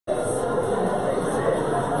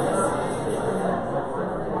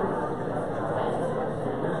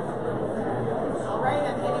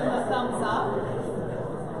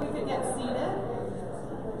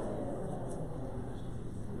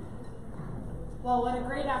Well, what a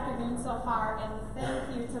great afternoon so far, and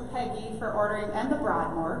thank you to Peggy for ordering, and the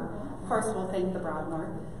Broadmoor. Of course, we'll thank the Broadmoor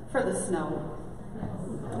for the snow.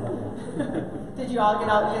 Did you all get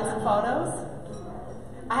out and get some photos?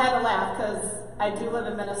 I had to laugh because I do live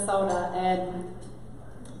in Minnesota, and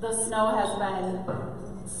the snow has been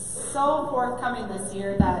so forthcoming this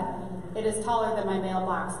year that it is taller than my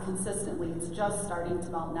mailbox consistently. It's just starting to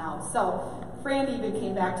melt now. So Fran even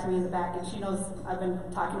came back to me in the back, and she knows I've been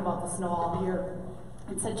talking about the snow all year,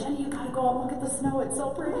 and said, Jenny, you gotta go out and look at the snow, it's so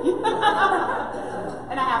pretty. And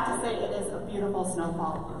I have to say, it is a beautiful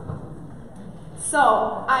snowfall.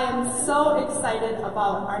 So I am so excited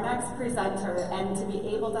about our next presenter and to be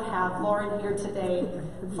able to have Loren here today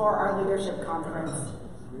for our leadership conference.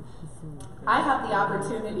 I have the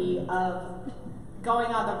opportunity of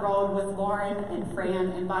going on the road with Loren and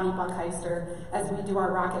Fran and Bonnie Buckheister as we do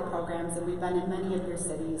our rocket programs, and we've been in many of your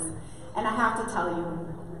cities. And I have to tell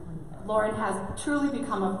you, Loren has truly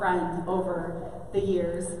become a friend over the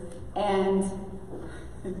years, and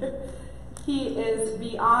he is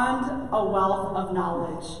beyond a wealth of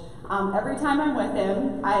knowledge. Every time I'm with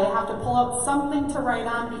him, I have to pull out something to write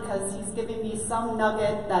on because he's giving me some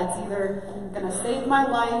nugget that's either going to save my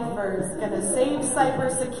life or is going to save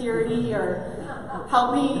cybersecurity or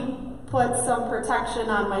help me put some protection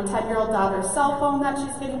on my 10-year-old daughter's cell phone that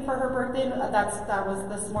she's getting for her birthday. That was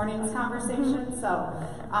this morning's conversation. So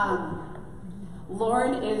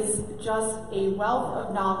Loren is just a wealth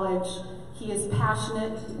of knowledge. He is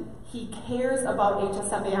passionate. He cares about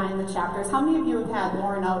HSMAI and the chapters. How many of you have had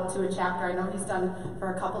Loren out to a chapter? I know he's done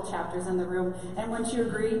for a couple chapters in the room. And wouldn't you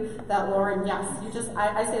agree that Loren, yes,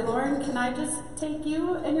 I say, Loren, can I just take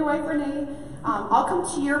you and your wife Renee? I'll come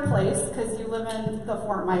to your place because you live in the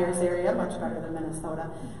Fort Myers area, much better than Minnesota.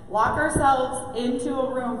 Lock ourselves into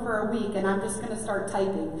a room for a week, and I'm just going to start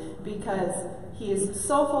typing because he is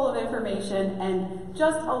so full of information and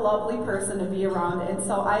just a lovely person to be around. And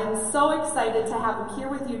so I am so excited to have him here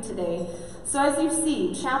with you today. So as you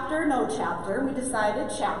see, chapter, no chapter, we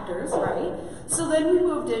decided chapters, right? So then we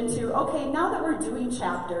moved into, okay, now that we're doing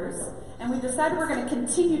chapters, and we decided we're going to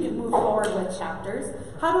continue to move forward with chapters,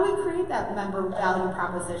 how do we create that member value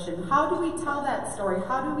proposition? How do we tell that story?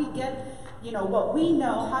 How do we get, what we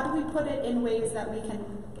know, how do we put it in ways that we can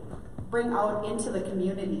bring out into the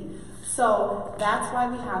community? So that's why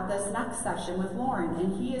we have this next session with Loren,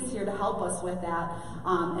 and he is here to help us with that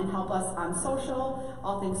and help us on social,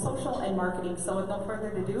 all things social and marketing. So with no further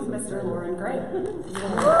ado, Mr. Loren Gray.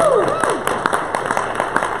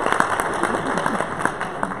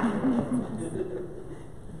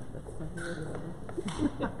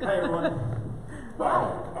 Hi everyone.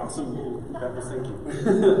 Wow, awesome. That was thank you.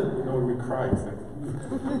 When we cry, it's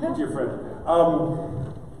like, dear friend.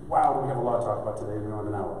 Wow, we have a lot to talk about today. We don't have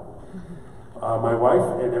an hour. My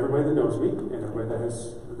wife and everybody that knows me, and everybody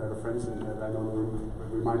that are friends and that I know in the room,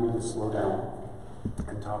 remind me to slow down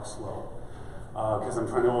and talk slow. Because I'm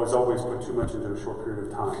trying to always put too much into a short period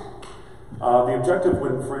of time. The objective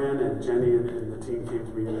when Fran and Jenny and the team came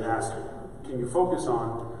to me and asked, can you focus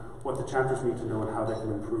on what the chapters need to know and how they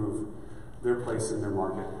can improve their place in their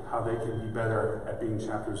market, how they can be better at being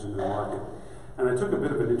chapters in their market. And I took a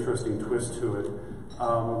bit of an interesting twist to it.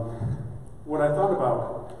 What I thought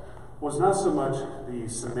about was not so much the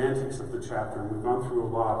semantics of the chapter, and we've gone through a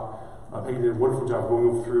lot. Peggy did a wonderful job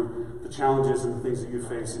going through the challenges and the things that you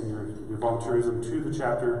face in your volunteerism to the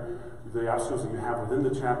chapter, the obstacles that you have within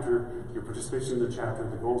the chapter, your participation in the chapter,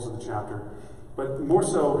 the goals of the chapter. But more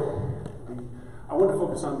so, I want to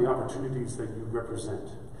focus on the opportunities that you represent.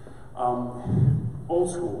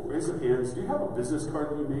 Old school, raise of hands. Do you have a business card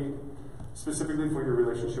that you made specifically for your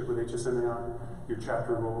relationship with HSMAI, your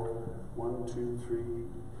chapter role? 1, 2, 3,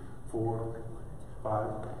 4,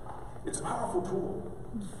 5. It's a powerful tool.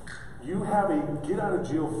 You have a get out of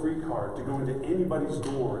jail free card to go into anybody's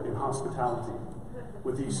door in hospitality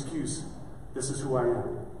with the excuse, this is who I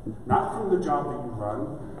am. Not from the job that you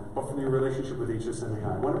run, but from your relationship with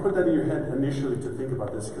HSMAI. I want to put that in your head initially to think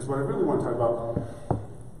about this, because what I really want to talk about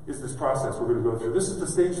is this process we're going to go through. This is the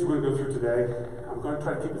stage we're going to go through today. I'm going to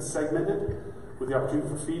try to keep it segmented with the opportunity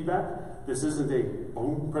for feedback. This isn't a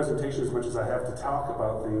boom presentation as much as I have to talk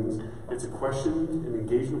about things. It's a question and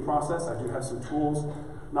engagement process. I do have some tools,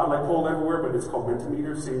 not like Poll Everywhere, but it's called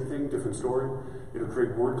Mentimeter, same thing, different story. It'll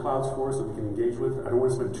create word clouds for us that we can engage with. I don't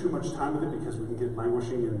want to spend too much time with it because we can get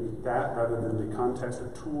languishing in that rather than the context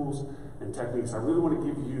of tools and techniques. I really want to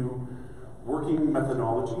give you working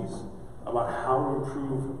methodologies about how to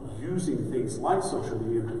improve using things like social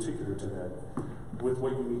media in particular today with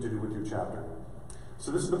what you need to do with your chapter.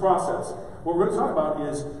 So this is the process. What we're going to talk about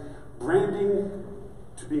is branding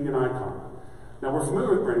to being an icon. Now, we're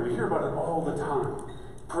familiar with branding. We hear about it all the time.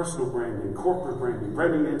 Personal branding, corporate branding,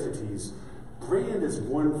 branding entities. Brand is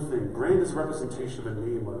one thing. Brand is a representation of a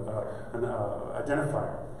name, an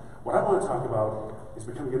identifier. What I want to talk about is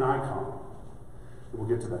becoming an icon. And we'll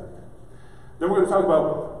get to that. Then we're going to talk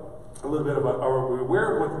about a little bit about, are we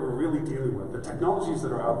aware of what we're really dealing with, the technologies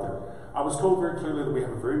that are out there. I was told very clearly that we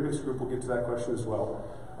have a very mixed group, we'll get to that question as well,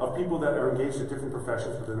 of people that are engaged in different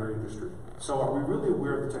professions within our industry. So are we really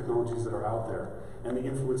aware of the technologies that are out there and the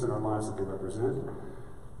influence in our lives that they represent?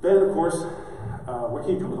 Then, of course, what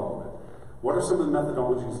can you do with all of it? What are some of the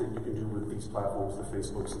methodologies that you can do with these platforms, the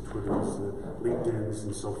Facebooks, the Twitters, the LinkedIns,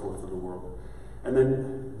 and so forth of the world? And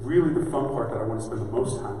then really the fun part that I want to spend the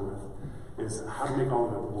most time with is how to make all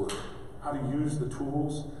of it work. How to use the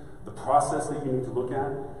tools, the process that you need to look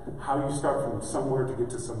at, how you start from somewhere to get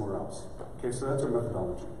to somewhere else. Okay, so that's our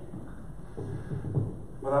methodology.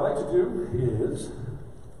 What I like to do is,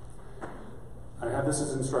 I have this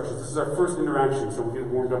as instructions. This is our first interaction, so we'll get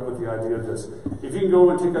warmed up with the idea of this. If you can go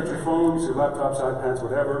and take out your phones, your laptops, iPads,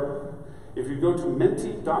 whatever, if you go to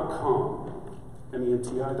menti.com,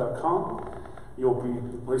 menti.com, you'll be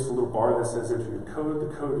placed a little bar that says enter your code.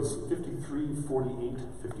 The code is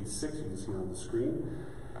 534856. You can see it on the screen.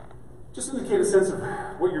 Just indicate a sense of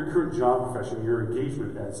what your current job profession, your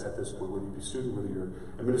engagement is at this point, whether you be student, whether you're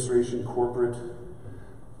administration, corporate,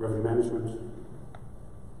 revenue management,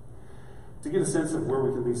 to get a sense of where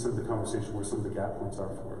we can lead some of the conversation, where some of the gap points are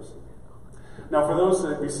for us. Now, for those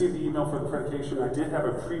that received the email for the predication, I did have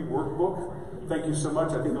a pre-workbook. Thank you so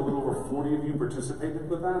much. I think a little over 40 of you participated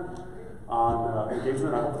with that on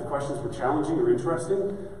engagement. I hope the questions were challenging or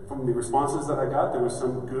interesting. From the responses that I got, there were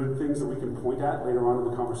some good things that we can point at later on in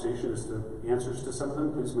the conversation as to answers to some of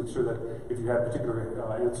them. Please make sure that if you had particular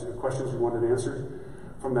questions you wanted answered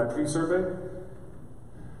from that pre-survey.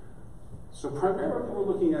 So primarily we're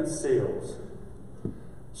looking at sales,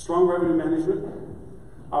 strong revenue management,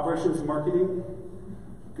 operations and marketing,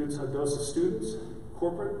 good dose of students,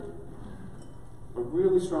 corporate. We're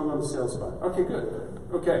really strong on the sales side. Okay, good.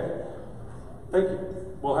 Okay. Thank you.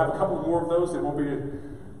 We'll have a couple more of those.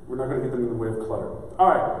 We're not going to get them in the way of clutter. All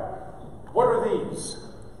right. What are these?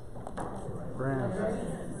 Brand.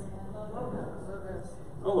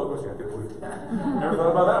 Oh, logos. Yeah, good point. Never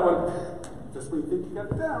thought about that one. Just when you think you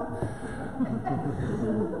got it down.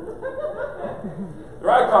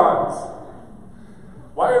 They're icons.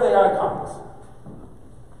 Why are they icons?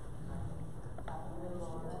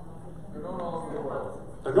 They're known all over the world.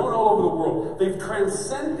 They're known all over the world. They've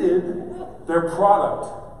transcended their product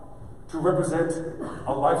to represent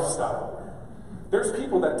a lifestyle. There's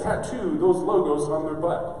people that tattoo those logos on their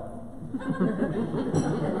butt.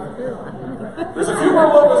 There's a few more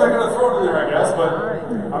logos I gotta throw in there, I guess, but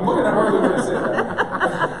I'm looking at Harley when I say that.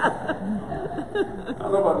 I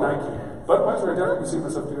don't know about Nike. Budweiser, I definitely see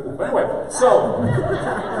myself doing that. But anyway, so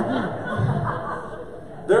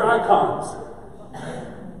they're icons.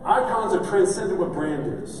 Icons are transcended what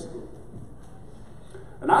brand is.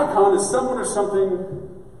 An icon is someone or something.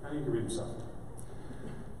 Now you can read yourself.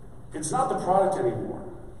 It's not the product anymore.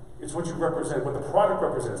 It's what you represent, what the product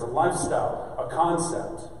represents, a lifestyle, a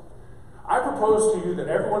concept. I propose to you that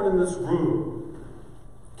everyone in this room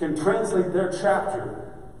can translate their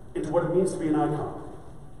chapter into what it means to be an icon.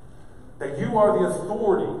 That you are the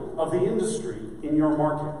authority of the industry in your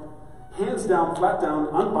market. Hands down, flat down,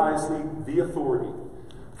 unbiasedly, the authority.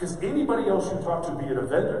 Because anybody else you talk to, be it a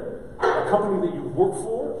vendor, a company that you work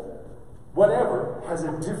for, whatever, has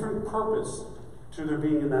a different purpose to their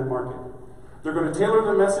being in that market. They're going to tailor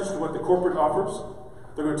their message to what the corporate offers.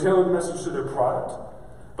 They're going to tailor the message to their product.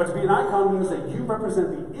 But to be an icon means that you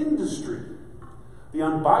represent the industry, the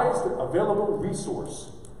unbiased, available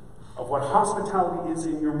resource of what hospitality is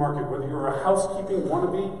in your market. Whether you're a housekeeping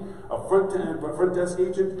wannabe, a front desk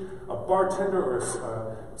agent, a bartender, or a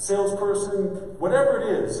salesperson, whatever it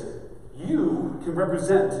is, you can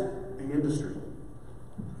represent the industry.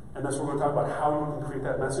 And that's what we're going to talk about, how you can create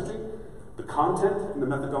that messaging, the content, and the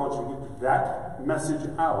methodology to get that message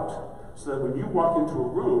out so that when you walk into a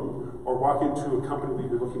room or walk into a company that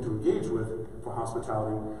you're looking to engage with for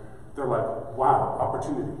hospitality, they're like, wow,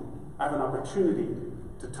 opportunity. I have an opportunity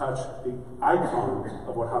to touch the icon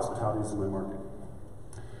of what hospitality is in my market.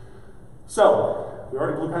 So, we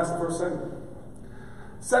already blew past the first segment.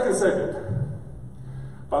 Second segment.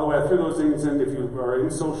 By the way, I threw those things in. If you are in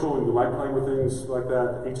social and you like playing with things like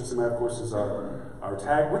that, HSMI, of course, is our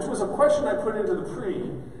tag, which was a question I put into the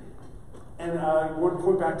pre, and I want to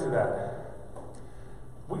point back to that.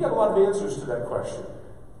 We got a lot of answers to that question,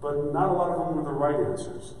 but not a lot of them were the right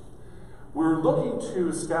answers. We're looking to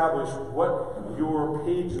establish what your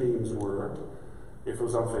page names were if it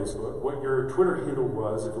was on Facebook, what your Twitter handle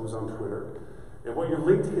was if it was on Twitter, and what your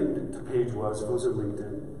LinkedIn page was if it was on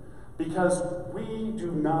LinkedIn, because we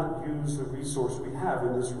do not use the resource we have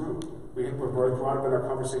in this room. We were brought up in our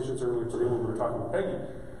conversations earlier today when we were talking with Peggy.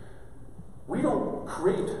 We don't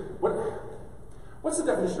create, what's the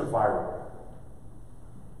definition of viral?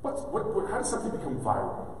 How does something become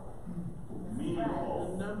viral?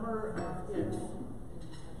 Number of hits.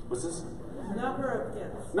 What's this? Number of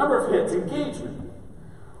hits. Number of hits, engagement.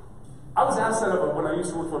 I was asked that when I used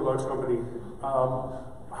to work for a large company,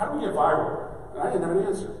 how do we get viral? And I didn't have an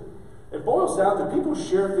answer. It boils down to people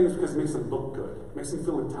share things because it makes them look good, makes them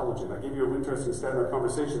feel intelligent. I gave you an interesting stat in our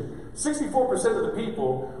conversation. 64% of the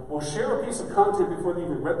people will share a piece of content before they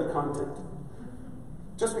even read the content,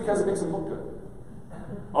 just because it makes them look good.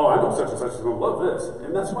 Oh, I know such and such is going to love this.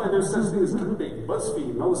 And that's why there's such things as clickbait,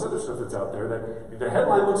 BuzzFeed, and all this other stuff that's out there, that the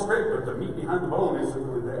headline looks great, but the meat behind the bone isn't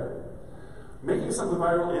really there. Making something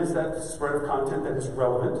viral is that spread of content that is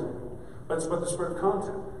relevant, but it's about the spread of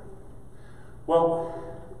content. Well,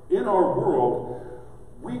 in our world,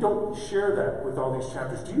 we don't share that with all these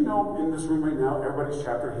chapters. Do you know in this room right now everybody's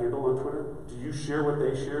chapter handle on Twitter? Do you share what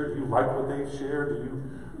they share? Do you like what they share? Do you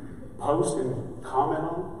post and comment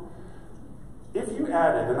on it? If you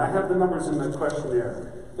added, and I have the numbers in the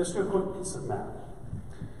questionnaire, let's do a quick piece of math.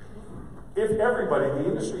 If everybody,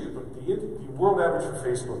 the world average for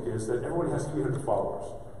Facebook is that everyone has 300 followers.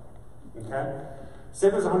 Okay? Say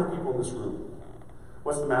there's 100 people in this room.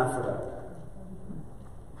 What's the math for that?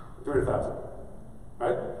 300,000.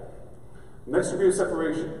 Right? Next degree of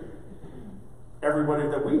separation. Everybody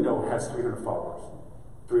that we know has 300 followers.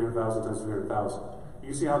 300,000 times 300,000.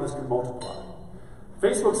 You see how this can multiply.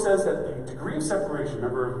 Facebook says that the degree of separation,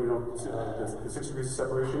 remember, the 6 degrees of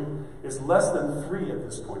separation, is less than 3 at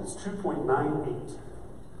this point. It's 2.98.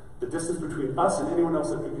 The distance between us and anyone else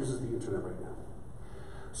that uses the internet right now.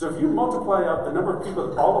 So if you multiply up the number of people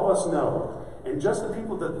that all of us know, and just the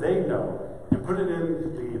people that they know, and put it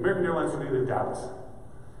in the American Airlines would be in Dallas.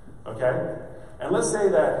 Okay? And let's say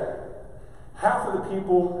that half of the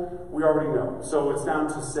people we already know. So it's down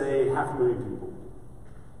to, say, 500,000 people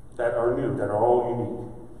that are new, that are all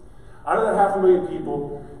unique. Out of that 500,000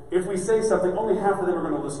 people, if we say something, only half of them are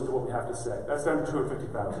going to listen to what we have to say. That's down to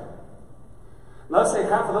 250,000. Now let's say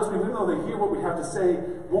half of those people, even though they hear what we have to say,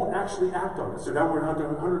 won't actually act on it. So now we're down to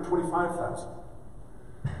 125,000.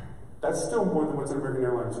 That's still more than what's an American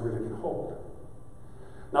Airlines arena can hold.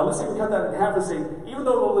 Now let's say we cut that in half and say, even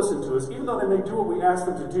though they'll listen to us, even though they may do what we ask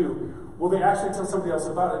them to do, will they actually tell somebody else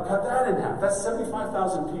about it? Cut that in half. That's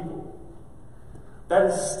 75,000 people. That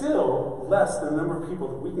is still less than the number of people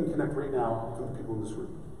that we can connect right now from the people in this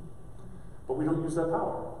room. But we don't use that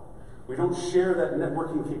power. We don't share that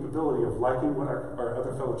networking capability of liking what our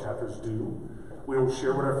other fellow chapters do. We don't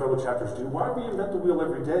share what our fellow chapters do. Why reinvent the wheel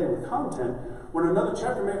every day with content when another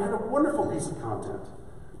chapter may have had a wonderful piece of content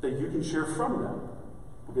that you can share from them?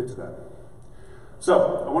 We'll get to that.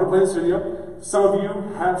 So, I want to play this video. Some of you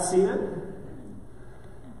have seen it.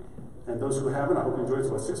 And those who haven't, I hope you enjoyed it. It's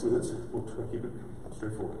about 6 minutes. We'll try to keep it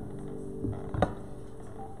straightforward.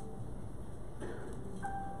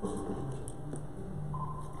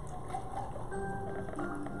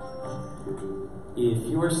 If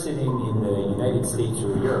you're sitting in the United States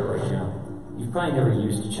or Europe right now, you've probably never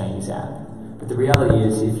used a Chinese app. But the reality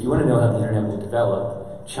is, if you want to know how the internet will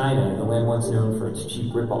develop, China, the land once known for its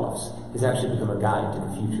cheap rip-offs, has actually become a guide to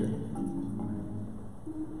the future.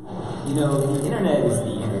 You know, the internet is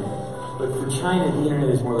the internet. But for China, the internet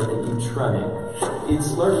is more like an intranet.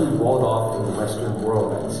 It's largely walled off from the Western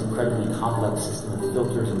world by this incredibly complex system of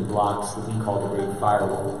filters and blocks that we call the Great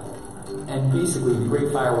Firewall. And basically, the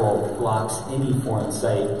Great Firewall blocks any foreign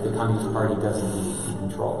site the Communist Party doesn't need to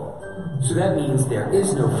control. So that means there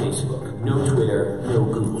is no Facebook, no Twitter, no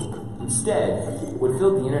Google. Instead, what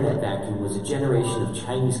filled the internet vacuum was a generation of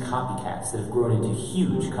Chinese copycats that have grown into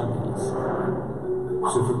huge companies.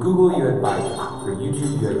 So for Google, you had Baidu. For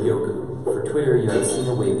YouTube, you had Youku. For Twitter, you had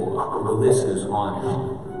Sina Weibo. And the list goes on and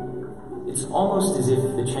on. It's almost as if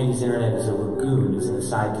the Chinese internet is a lagoon as an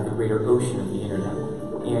aside to the greater ocean of the internet.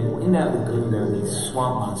 And in that lagoon, there are these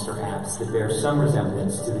swamp monster apps that bear some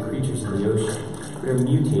resemblance to the creatures in the ocean, but are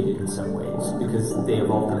mutated in some ways because they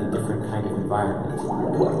evolved in a different kind of environment.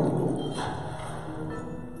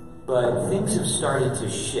 But things have started to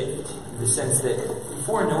shift in the sense that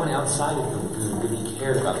before, no one outside of the lagoon really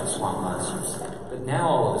cared about the swamp monsters. But now,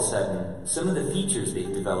 all of a sudden, some of the features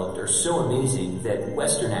they've developed are so amazing that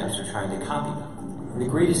Western apps are trying to copy them. And the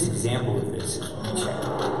greatest example of this is WeChat.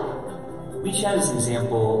 WeChat is an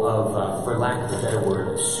example of, for lack of a better word,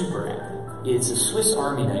 a super app. It's a Swiss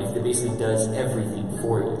Army knife that basically does everything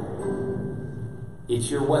for you. It's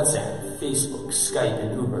your WhatsApp, Facebook, Skype,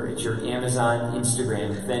 and Uber. It's your Amazon,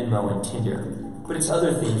 Instagram, Venmo, and Tinder. But it's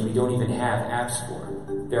other things we don't even have apps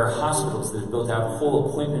for. There are hospitals that have built out whole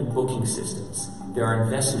appointment booking systems. There are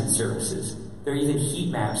investment services. There are even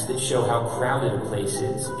heat maps that show how crowded a place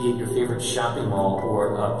is, be it your favorite shopping mall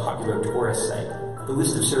or a popular tourist site. The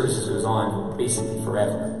list of services goes on basically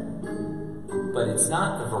forever. But it's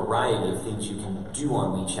not the variety of things you can do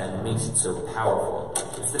on WeChat that makes it so powerful.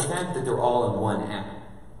 It's the fact that they're all in one app.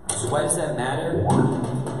 So why does that matter?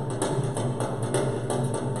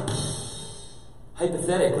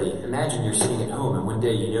 Hypothetically, imagine you're sitting at home and one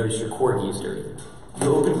day you notice your corgi is dirty.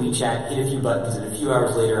 You open WeChat, hit a few buttons, and a few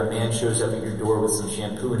hours later a man shows up at your door with some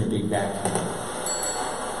shampoo and a big vacuum.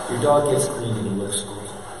 Your dog gets clean and he looks great.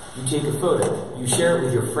 You take a photo, you share it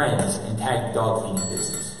with your friends, and tag the dog cleaning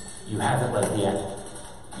business. You haven't left the app.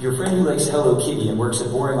 Your friend who likes Hello Kitty and works a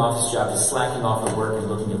boring office job is slacking off at work and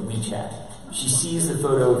looking at WeChat. She sees the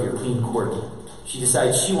photo of your clean corgi. She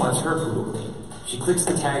decides she wants her poodle clean. She clicks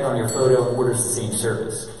the tag on your photo and orders the same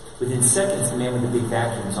service. Within seconds, the man with the big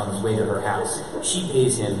vacuum is on his way to her house. She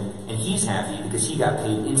pays him, and he's happy because he got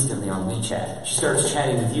paid instantly on WeChat. She starts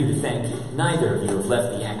chatting with you to thank you. Neither of you have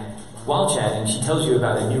left the app. While chatting, she tells you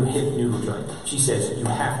about a new hip noodle joint. She says, you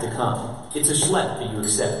have to come. It's a schlep, but you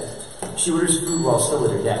accept. She orders food while still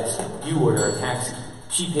at her desk. You order a taxi.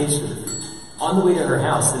 She pays for the food. On the way to her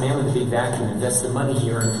house, the man with the big vacuum invests the money he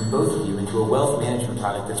earned from both of you into a wealth management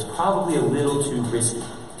product that's probably a little too risky.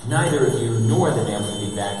 Neither of you nor the man with the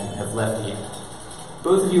big vacuum have left the app.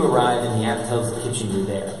 Both of you arrive and the app tells the kitchen you're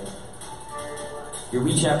there. Your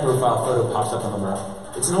WeChat profile photo pops up on the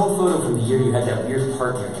left. It's an old photo from the year you had that weird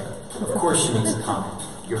part in your hair. Of course she makes a comment.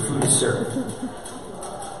 Your food is served.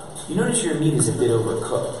 You notice your meat is a bit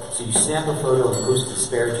overcooked, so you snap a photo and post a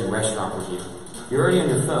disparaging restaurant review. You're already on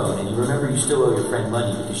your phone, and you remember you still owe your friend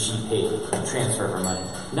money because she paid. You transfer her money.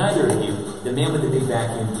 Neither of you, the man with the big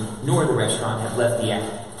vacuum, nor the restaurant, have left the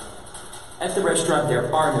app. At the restaurant,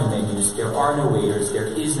 there are no menus, there are no waiters, there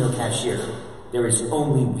is no cashier. There is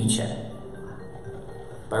only WeChat.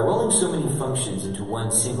 By rolling so many functions into one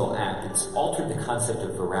single app, it's altered the concept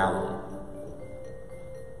of virality.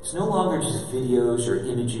 It's no longer just videos or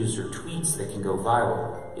images or tweets that can go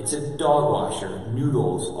viral. It's a dog washer,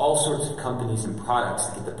 noodles, all sorts of companies and products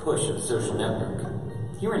that get the push of the social network.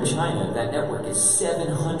 Here in China, that network is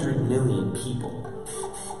 700 million people.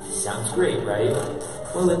 Sounds great, right?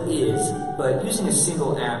 Well, it is, but using a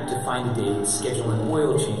single app to find a date, schedule an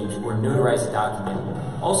oil change, or notarize a document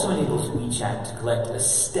also enables WeChat to collect a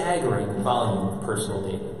staggering volume of personal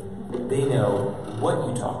data. They know what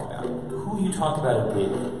you talk about, who you talk about it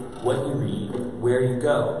with, what you read, where you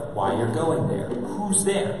go, why you're going there, who's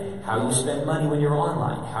there, how you spend money when you're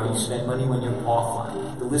online, how you spend money when you're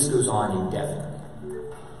offline. The list goes on indefinitely.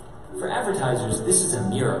 For advertisers, this is a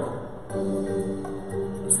miracle.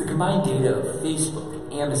 It's the combined data of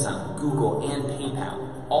Facebook, Amazon, Google, and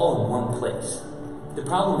PayPal, all in one place. The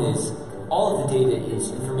problem is, all of the data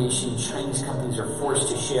is information Chinese companies are forced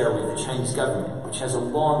to share with the Chinese government, which has a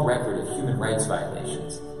long record of human rights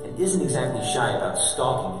violations, and isn't exactly shy about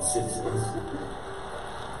stalking its citizens.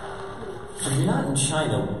 If you're not in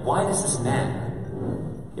China, why does this matter?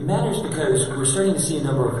 It matters because we're starting to see a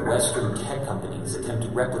number of Western tech companies attempt to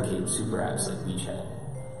replicate super apps like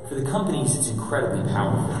WeChat. For the companies, it's incredibly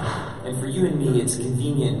powerful, and for you and me, it's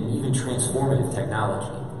convenient and even transformative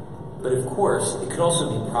technology. But of course, it could also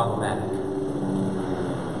be problematic.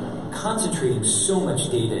 Concentrating so much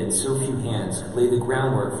data in so few hands could lay the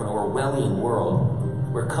groundwork for an Orwellian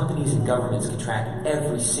world where companies and governments can track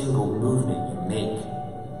every single movement you make.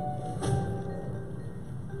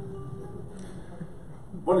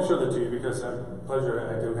 I want to show that to you because I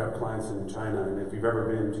do have clients in China, and if you've ever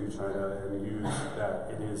been to China and used that,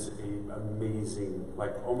 it is amazing.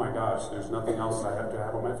 Like, oh my gosh, there's nothing else I have to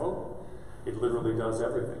have on my phone. It literally does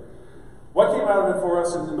everything. What came out of it for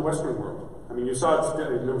us in the Western world? I mean, you saw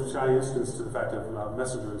it, no shy instance to the fact of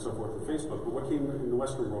Messenger and so forth with Facebook, but what came in the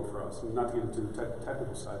Western world for us? And not to get into the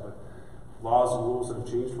technical side, but laws and rules that have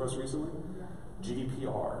changed for us recently?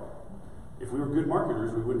 GDPR. If we were good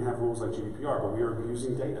marketers, we wouldn't have rules like GDPR, but we are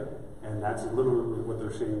using data. And that's literally what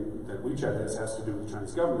they're saying that WeChat has to do with the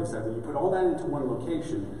Chinese government. They said when you put all that into one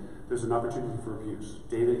location, there's an opportunity for abuse.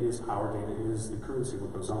 Data is power, data is the currency of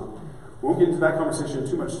what goes on. We won't get into that conversation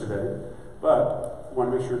too much today, but I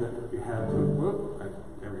want to make sure that we have, okay,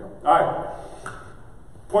 there we go. All right,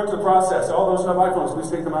 point to the process. All those who have iPhones, please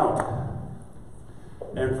take them out.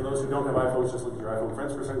 And for those who don't have iPhones, just look at your iPhone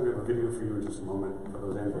friends for a second. We have a video for you in just a moment for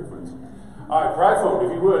those Android friends. All right, for iPhone,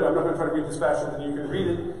 if you would, I'm not going to try to read this faster than you can read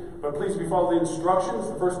it. But please, if you follow the instructions,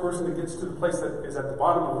 the first person that gets to the place that is at the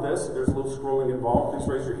bottom of this, there's a little scrolling involved. Please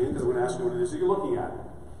raise your hand because I'm going to ask you what it is that you're looking at.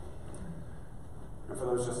 And for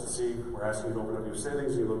those just to see, we're asking you to open up your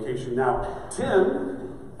settings and your location. Now,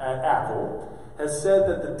 Tim at Apple has said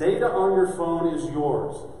that the data on your phone is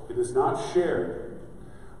yours. It is not shared.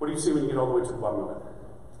 What do you see when you get all the way to the bottom of it?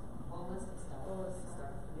 Whole list of stuff. Whole list of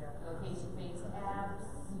stuff, yeah. Location-based apps,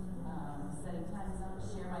 setting time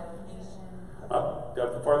zones, share my location.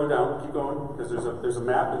 Farther down, keep going, because there's a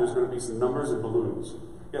map and there's going to be some numbers and balloons.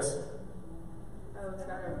 Yes? Oh, it's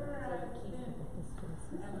got a key.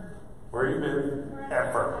 Where you been?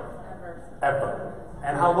 Ever.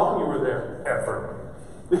 And how long you were there? Ever.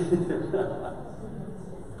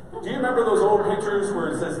 Do you remember those old pictures where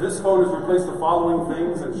it says this phone has replaced the following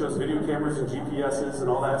things and it shows video cameras and GPSs and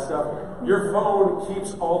all that stuff? Your phone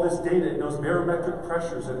keeps all this data. It knows barometric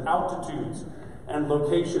pressures and altitudes and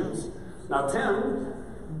locations. Now, Tim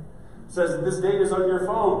says that this data is on your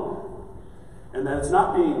phone and that it's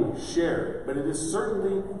not being shared, but it is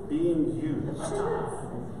certainly being used.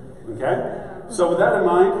 Okay? So with that in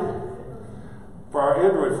mind, for our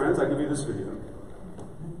Android friends, I give you this video.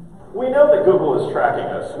 We know that Google is tracking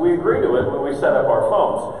us. We agree to it when we set up our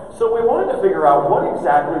phones. So we wanted to figure out what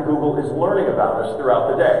exactly Google is learning about us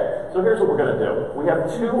throughout the day. So here's what we're going to do. We have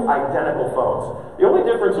two identical phones. The only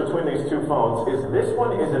difference between these two phones is this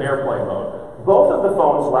one is in airplane mode. Both of the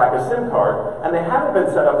phones lack a SIM card, and they haven't been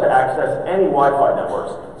set up to access any Wi-Fi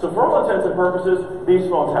networks. So for all intents and purposes, these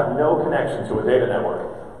phones have no connection to a data network.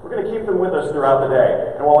 We're going to keep them with us throughout the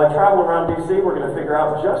day. And while I travel around DC, we're going to figure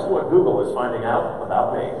out just what Google is finding out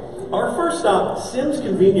about me. Our first stop, Sim's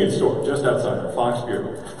convenience store, just outside of Fox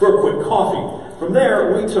Bureau, for a quick coffee. From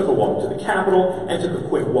there, we took a walk to the Capitol and took a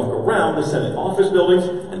quick walk around the Senate office buildings,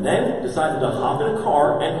 and then decided to hop in a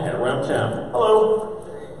car and head around town. Hello.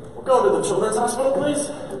 We're going to the Children's Hospital, please.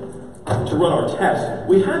 To run our test,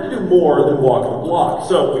 we had to do more than walk the block,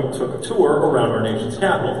 so we took a tour around our nation's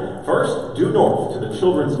capital. First, due north to the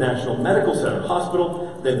Children's National Medical Center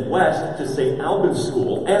Hospital, then west to St. Albans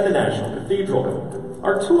School and the National Cathedral.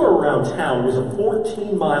 Our tour around town was a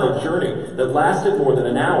 14-mile journey that lasted more than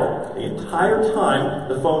an hour. The entire time,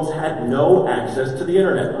 the phones had no access to the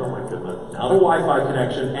internet. Oh my goodness. Not a Wi-Fi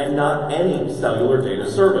connection and not any cellular data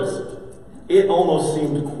service. It almost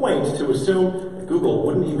seemed quaint to assume that Google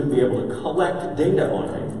wouldn't even be able to collect data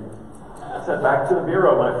on me. Let's head back to the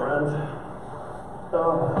bureau, my friend.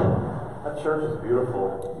 Oh, that church is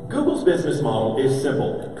beautiful. Google's business model is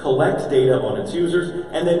simple. Collect data on its users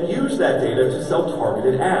and then use that data to sell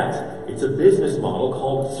targeted ads. It's a business model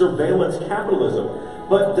called surveillance capitalism.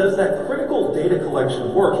 But does that critical data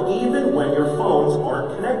collection work even when your phones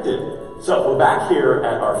aren't connected? So we're back here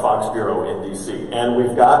at our Fox Bureau in DC, and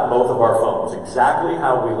we've got both of our phones exactly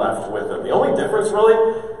how we left with them. The only difference, really,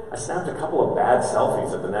 I snapped a couple of bad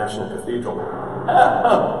selfies at the National Cathedral.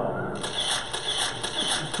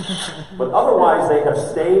 But otherwise, they have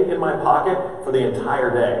stayed in my pocket for the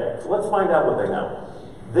entire day. So let's find out what they know.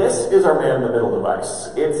 This is our man-in-the-middle device.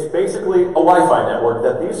 It's basically a Wi-Fi network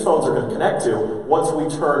that these phones are going to connect to once we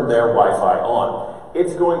turn their Wi-Fi on.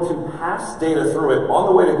 It's going to pass data through it on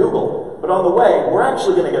the way to Google. But on the way, we're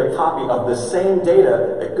actually going to get a copy of the same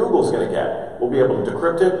data that Google's going to get. We'll be able to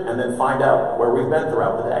decrypt it and then find out where we've been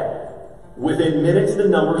throughout the day. Within minutes, the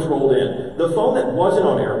numbers rolled in. The phone that wasn't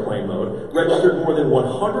on airplane mode registered more than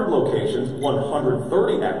 100 locations,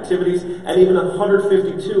 130 activities, and even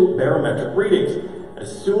 152 barometric readings.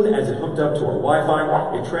 As soon as it hooked up to our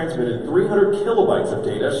Wi-Fi, it transmitted 300 kilobytes of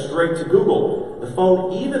data straight to Google. The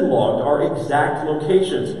phone even logged our exact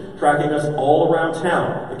locations, tracking us all around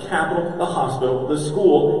town, the Capitol, the hospital, the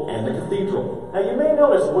school, and the cathedral. Now you may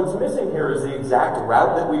notice what's missing here is the exact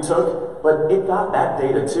route that we took, but it got that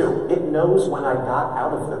data too. It knows when I got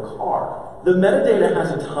out of the car. The metadata has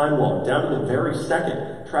a time log down to the very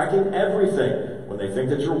second, tracking everything. When they think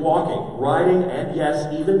that you're walking, riding, and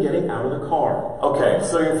yes, even getting out of the car. Okay,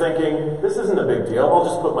 so you're thinking, this isn't a big deal, I'll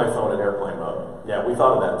just put my phone in airplane mode. Yeah, we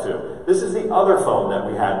thought of that too. This is the other phone that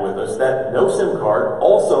we had with us that no SIM card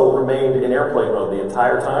also remained in airplane mode the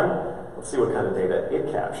entire time. Let's see what kind of data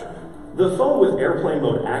it captured. The phone with airplane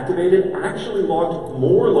mode activated actually logged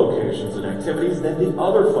more locations and activities than the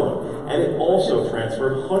other phone, and it also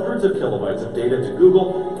transferred hundreds of kilobytes of data to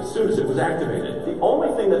Google as soon as it was activated. The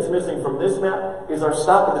only thing that's missing from this map is our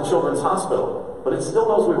stop at the Children's Hospital, but it still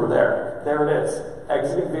knows we were there. There it is.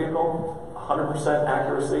 Exiting vehicle, 100%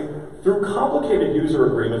 accuracy. Through complicated user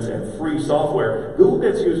agreements and free software, Google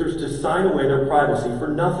gets users to sign away their privacy for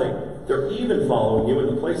nothing. They're even following you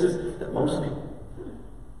in the places that most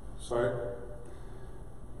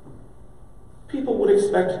people would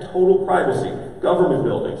expect total privacy. government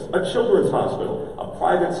buildings, a children's hospital, a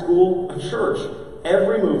private school, a church.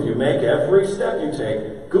 Every move you make, every step you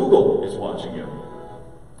take, Google is watching you.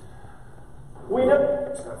 We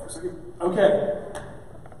know. Stop for a second. Okay.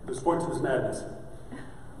 There's a point to this madness.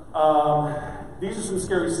 These are some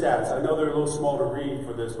scary stats. I know they're a little small to read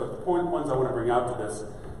for this, but the ones I want to bring out to this is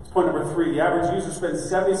point number 3. The average user spends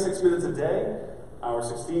 76 minutes a day, hour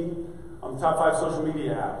 16, on the top 5 social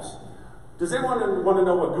media apps. Does anyone want to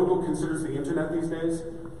know what Google considers the internet these days?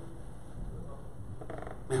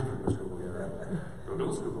 Google, yeah, right.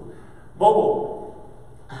 Google's Google. Mobile.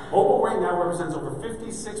 Mobile right now represents over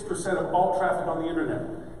 56% of all traffic on the internet.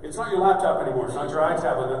 It's not your laptop anymore. It's not your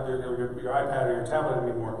iTablet, your iPad or your tablet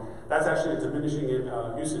anymore. That's actually a diminishing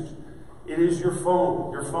usage. It is your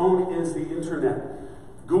phone. Your phone is the internet.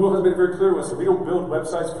 Google has been very clear with us. If we don't build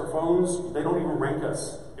websites for phones, they don't even rank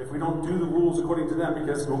us. If we don't do the rules according to them,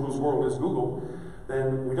 because Google's world is Google,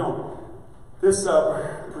 then we don't. This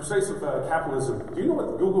persuasive capitalism. Do you know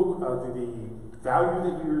what Google, the value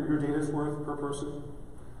that your data is worth per person?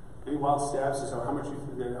 Any wild stats as to how much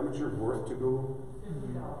you're worth to Google?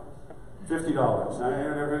 $50.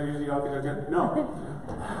 No.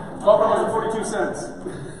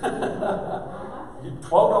 $12.42.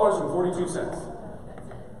 $12.42.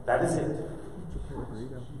 That is it.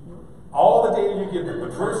 All the data you give them, the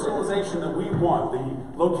personalization that we want, the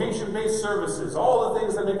location-based services, all the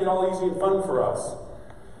things that make it all easy and fun for us,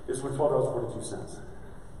 is worth $12.42.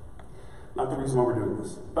 Not the reason why we're doing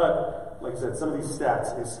this. But, like I said, some of these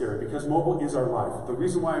stats is scary because mobile is our life. The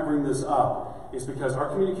reason why I bring this up is because our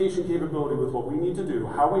communication capability with what we need to do,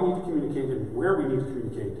 how we need to communicate, and where we need to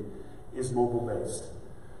communicate is mobile-based.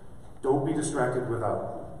 Don't be distracted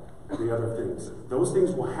without the other things. Those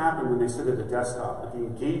things will happen when they sit at a desktop, but the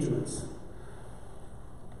engagements.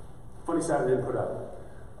 Funny stat I didn't put up.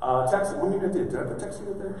 Text, when we did I put texting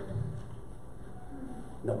up there?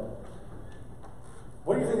 No.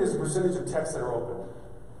 What do you think is the percentage of texts that are open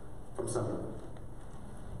from someone?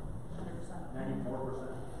 94%.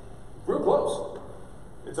 Real close.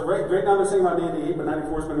 It's a right now they're saying about 98, but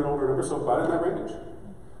 94 has been an older number, so about in that range.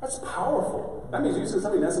 That's powerful. That means you send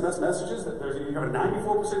somebody SMS messages that you have a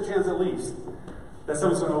 94% chance at least that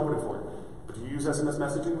someone's going to open it for you. But do you use SMS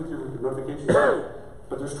messaging with your notifications?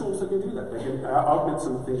 But there's tools that can do that. They can augment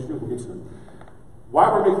some of the things you do. We'll get to them. Why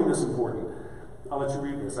we're making this important? I'll let you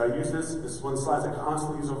read this. I use this. This is one of the slides I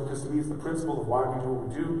constantly use over because to me it's the principle of why we do what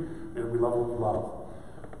we do and we love what we love.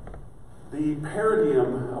 The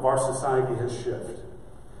paradigm of our society has shifted.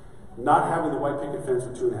 Not having the white picket fence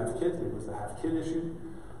with 2.5 kids, it was the half kid issue,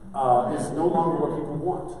 is no longer what people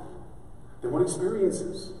want. They want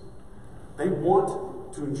experiences. They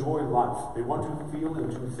want to enjoy life. They want to feel and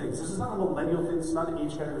do things. This is not a millennial thing. This is not an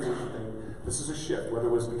age categorization thing. This is a shift, whether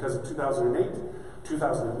it was because of 2008,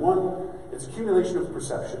 2001, it's accumulation of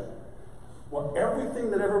perception. Well, everything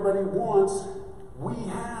that everybody wants, we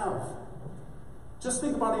have. Just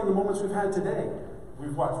think about it in the moments we've had today.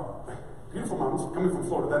 We've watched beautiful mountains coming from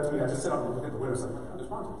Florida. That to me, I just sit up and look at the windows and there's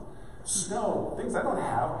mountains. Snow, things I don't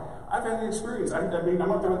have. I've had an experience. I mean,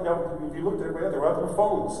 I'm up there with, if you looked at everybody out there, we're out there with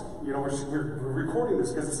phones. You know, we're recording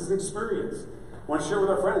this because this is an experience. I want to share with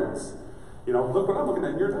our friends. You know, look what I'm looking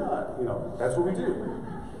at, you're not. You know, that's what we do.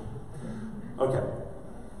 Okay.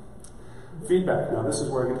 Feedback. Now, this is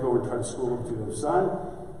where I get to go and try to school them to the other side.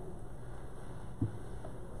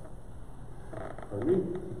 Pardon me.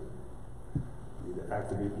 Need to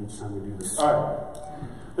activate each time we do this. All right.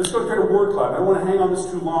 Let's go create a word cloud. I don't want to hang on this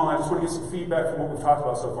too long. I just want to get some feedback from what we've talked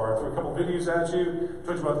about so far. I threw a couple videos at you,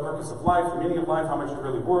 told you about the purpose of life, the meaning of life, how much you're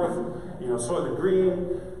really worth, you know, soil and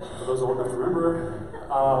green, for those old enough to remember.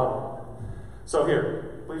 So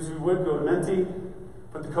here, please, if you would, go to Menti,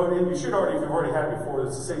 put the code in. You should already, if you've already had it before,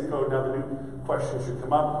 it's the same code. Now the new question should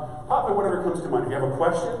come up. Pop in whatever comes to mind. If you have a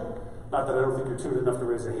question, not that I don't think you're tuned enough to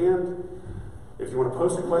raise a hand. If you want to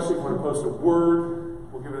post a question, if you want to post a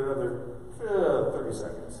word, we'll give it another 30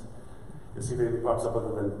 seconds and see if anything pops up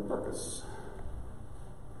other than purpose.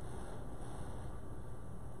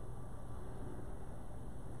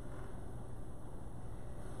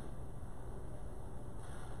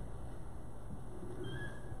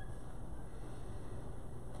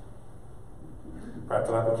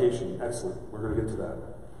 Practical application, excellent. We're going to get to that.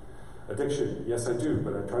 Addiction, yes I do,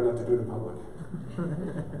 but I try not to do it in public.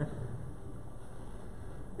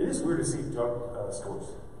 It is weird to see drug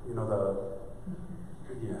scores. You know,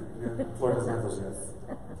 Florida doesn't have those yet.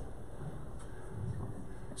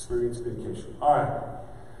 Experience communication. All right.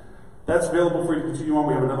 That's available for you to continue on.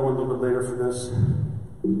 We have another one a little bit later for this.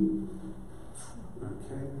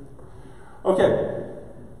 Okay.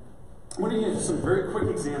 I'm going to use some very quick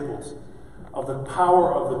examples of the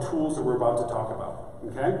power of the tools that we're about to talk about.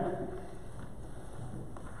 Okay?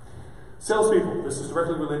 Salespeople, this is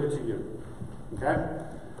directly related to you. Okay?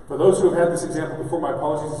 For those who have had this example before, my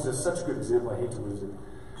apologies. It's just such a good example. I hate to lose it.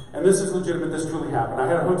 And this is legitimate. This truly happened. I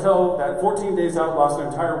had a hotel that 14 days out lost an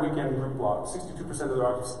entire weekend group block. 62% of their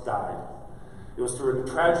occupiants died. It was through a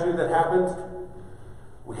tragedy that happened.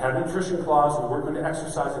 We had an attrition clause. We weren't going to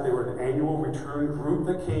exercise it. They were an annual return group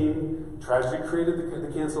that came. Tragedy created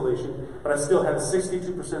the cancellation. But I still had a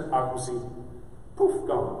 62% occupancy. Poof,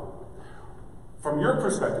 gone. From your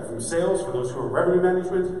perspective, from sales, for those who are revenue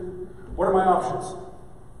management, what are my options?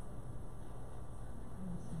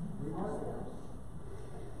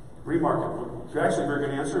 Remarket. It's actually a very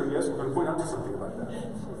good answer, and yes, we're going to point out to something about that.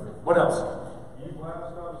 What else? E-blast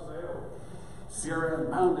out of sale.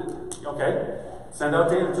 CRM pounded. Okay. Send out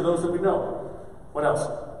data to those that we know. What else?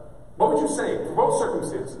 What would you say for both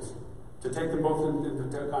circumstances? To take them both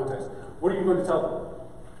into context. What are you going to tell them?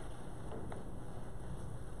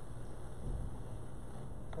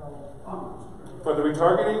 For the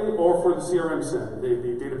retargeting or for the CRM send, the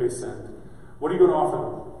database send? What are you going to offer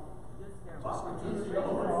them?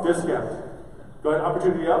 Discount. Go ahead,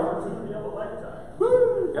 opportunity up. Opportunity of a lifetime.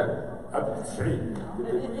 Woo! Yeah.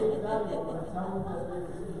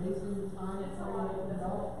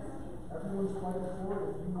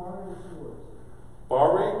 Bar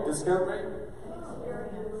rate, discount rate?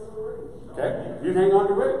 Okay, you'd hang on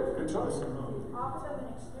to it. Good choice. Offer them an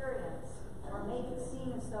experience, or make it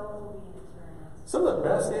seem as though it will be an experience. Some of the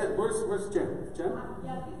best answers. Where's Jen? Jen?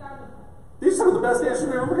 Yeah, These are some of the best answers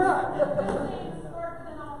we've ever got.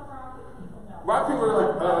 Rock people are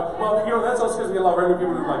like, well, you know, that's also because we get a lot of revenue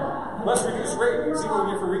people who are like, let's reduce rate and see what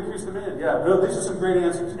we get for increased demand. Yeah, Bill, these are some great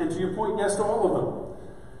answers. And to your point, yes to all of them.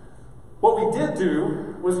 What we did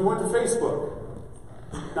do was we went to Facebook.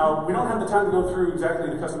 Now, we don't have the time to go through exactly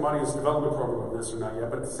the custom audience development program of this or not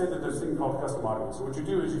yet, but say that there's a thing called custom audience. So what you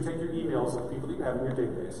do is you take your emails of people that you have in your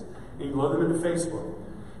database, and you load them into Facebook,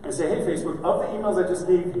 and say, hey, Facebook, of the emails I just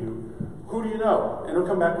gave you, who do you know? And it'll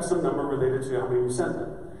come back with some number related to how many you sent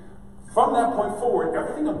them. From that point forward,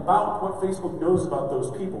 everything about what Facebook knows about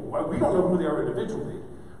those people, we don't know who they are individually.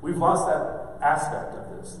 We've lost that aspect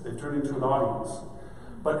of this. They've turned into an audience.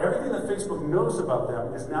 But everything that Facebook knows about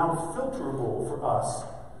them is now filterable for us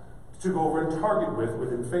to go over and target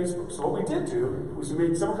within Facebook. So what we did do was we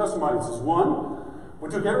made several custom audiences. One, we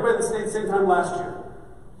took everybody that stayed at the same time last year.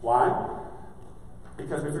 Why?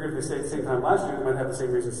 Because we figured if they stayed at the same time last year, they might have the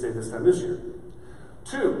same reason to stay this time this year.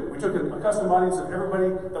 Two, we took a custom audience of everybody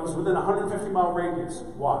that was within a 150-mile radius.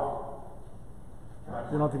 Why?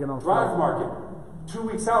 You don't have to get on Drive market. 2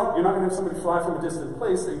 weeks out, you're not going to have somebody fly from a distant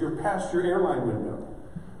place that you're past your airline window.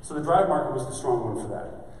 So the drive market was the strong one for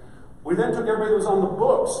that. We then took everybody that was on the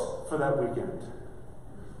books for that weekend.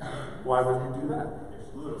 Why would we do that?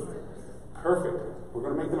 Perfect. We're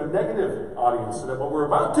going to make them a negative audience so that what we're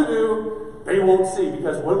about to do, they won't see.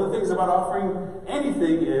 Because one of the things about offering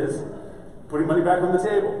anything is putting money back on the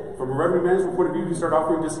table. From a revenue management point of view, you start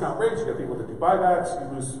offering discount rates. You got people that do buybacks.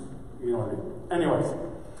 You lose, you know what I mean. Anyways,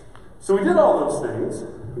 so we did all those things,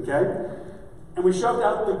 okay? And we shoved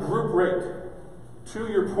out the group rate. To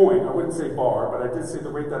your point, I wouldn't say bar, but I did say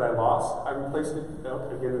the rate that I lost. I replaced it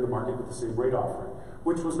again in the market with the same rate offering,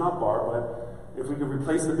 which was not bar, but if we could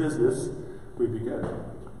replace the business, we'd be good.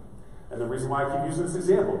 And the reason why I keep using this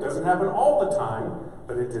example, it doesn't happen all the time,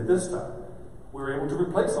 but it did this time. We were able to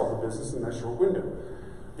replace all the business in that short window.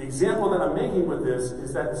 The example that I'm making with this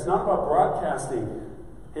is that it's not about broadcasting,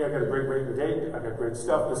 hey, I got a great rate and date, I got great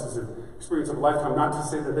stuff, this is an experience of a lifetime, not to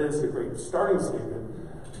say that it is a great starting statement,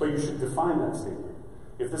 but you should define that statement.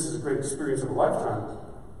 If this is a great experience of a lifetime,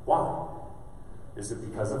 why? Is it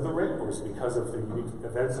because of the rate, or is it because of the unique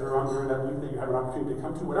events that are on during that week that you have an opportunity to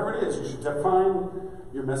come to? Whatever it is, you should define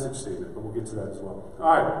your message statement, but we'll get to that as well. All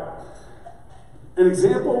right. An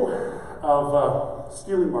example of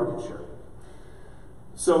stealing market share.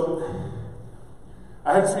 So,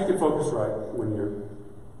 I had to speak at Focusrite one year,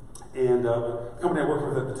 and the company I worked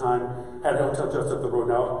with at the time had a hotel just up the road.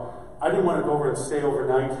 Now, I didn't want to go over and stay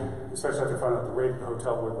overnight, especially after finding out the rate of the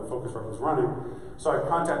hotel where the Focusrite was running. So I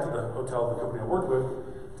contacted the hotel, the company I worked with,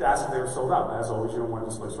 to ask if they were sold out. And as always, you don't want to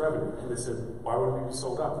displace revenue. And they said, why would we be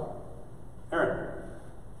sold out? Aaron.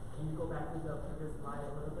 Can you go back to the previous slide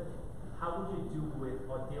a little bit? How would you do with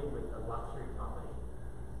or deal with a luxury company?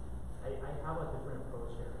 I have a different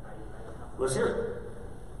approach here. Let's hear it.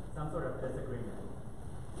 Some sort of disagreement.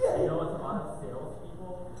 Yeah. I know it's a lot of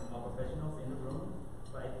salespeople or professionals in the room,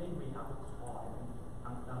 but I think we have to talk.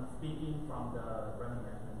 I'm speaking from the revenue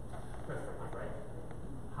management perspective, right?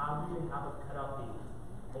 How do you have a cutoff fee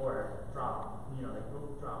or drop, like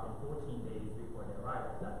group drop? drop in 14 days before they arrive.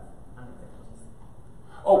 That's unacceptable.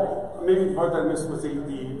 Oh, maybe the part that I missed was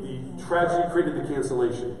the tragedy created the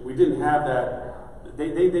cancellation. We didn't have that.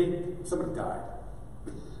 Somebody died.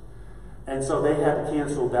 And so they had to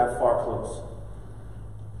cancel that far close.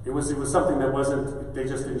 It was something that wasn't, they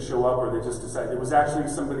just didn't show up or they just decided. It was actually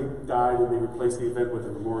somebody died and they replaced the event with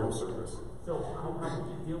a memorial service. So how did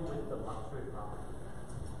you deal with the luxury property?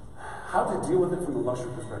 How to deal with it from the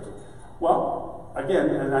luxury perspective? Well, again,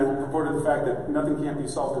 and I purported the fact that nothing can't be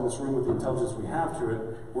solved in this room with the intelligence we have to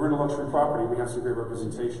it. We're in a luxury property. We have some great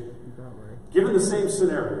representation. Given the same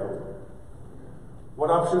scenario, what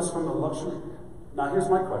options from the luxury? Now, here's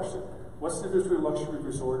my question. What's the difference between a luxury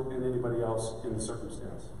resort and anybody else in the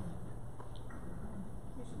circumstance?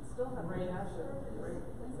 You should still have rate.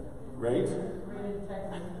 Rate? We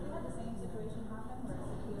had the same situation happen where the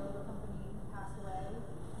CEO of the company passed away,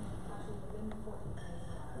 actually within 14 days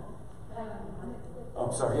of the Oh,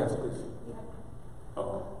 sorry. Yes, please.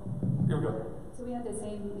 Uh-oh. Here we go. So we had the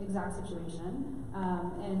same exact situation,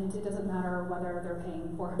 and it doesn't matter whether they're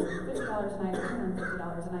paying $450 a night or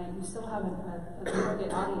 $250 a night, you still have a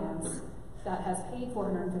target audience that has paid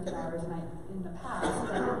 $450 a night in the past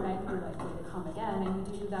that might be likely to come again, and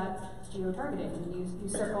you do that geo-targeting. You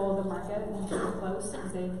circle the market and keep it close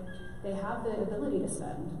because they have the ability to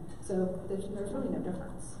spend. So there's really no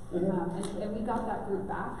difference. And we got that group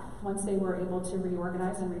back once they were able to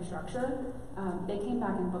reorganize and restructure. They came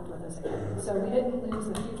back and booked with us again. So we didn't lose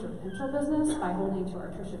the future potential business by holding to our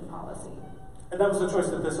attrition policy. And that was the choice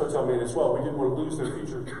that this hotel made as well. We didn't want to lose their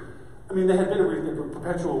future. I mean, they had been a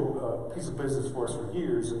perpetual piece of business for us for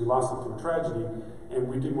years, and we lost them through a tragedy, and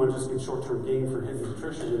we didn't want to just get short-term gain for hitting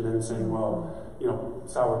attrition and then saying, well,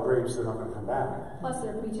 sour grapes, they're not going to come back. Plus,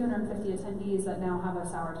 there could be 250 attendees that now have a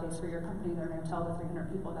sour taste for your company. They're going to tell the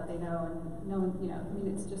 300 people that they know, and no one,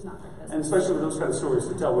 it's just not good business. And especially with those kind of stories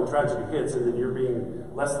to tell, when tragedy hits and then you're being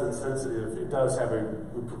less than sensitive, it does have a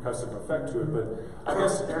repercussive effect to it. But I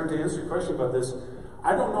guess, Aaron, to answer your question about this,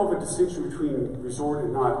 I don't know of a distinction between resort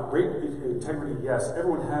and not. Rate integrity, yes,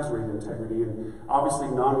 everyone has rate integrity, and obviously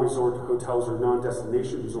non-resort hotels or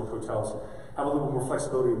non-destination resort hotels have a little more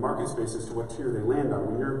flexibility in market space as to what tier they land on.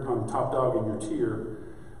 When you're on top dog in your tier,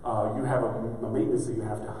 you have a maintenance that you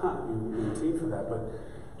have to maintain for that. But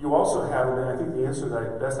you also have, and I think the answer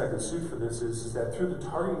that best I can suit for this is that through the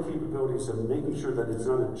targeting capabilities of making sure that it's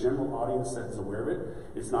not a general audience that is aware of it,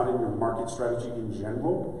 it's not in your market strategy in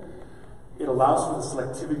general, it allows for the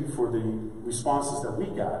selectivity for the responses that we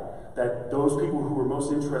got, that those people who were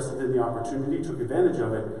most interested in the opportunity took advantage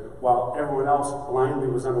of it, while everyone else blindly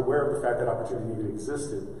was unaware of the fact that opportunity even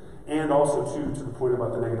existed. And also, too, to the point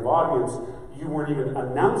about the negative audience, you weren't even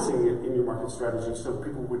announcing it in your market strategy, so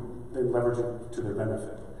people would then leverage it to their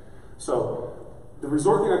benefit. So the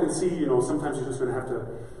resort thing I can see, sometimes you're just going to have to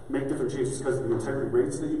make different changes because of the integrity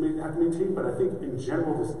rates that you may have to maintain, but I think in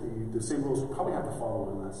general, the same rules probably have to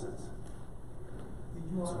follow in that sense. Did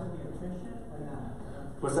you offer the attrition or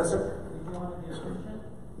not? What's that, sir? Did you offer the attrition?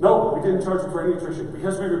 No, we didn't charge for any attrition.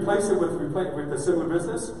 Because we replaced it with a similar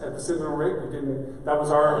business at the similar rate, that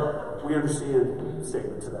was our we understand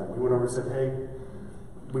statement to them. We went over and said, hey,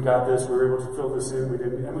 we got this, we were able to fill this in,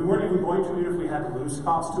 and we weren't even going to, even if we had to lose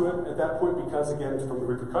cost to it at that point, because again, from the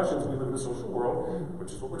repercussions, we live in a social world,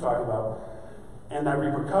 which is what we're talking about. And that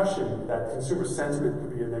repercussion, that consumer sentiment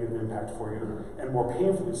could be a negative impact for you, and more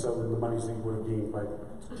painfully so than the monies that you would have gained by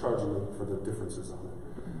charging them for the differences on it.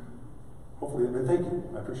 Hopefully, and thank you.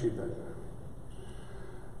 I appreciate that.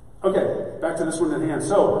 Okay, back to this one at hand.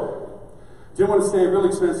 So, didn't want to stay really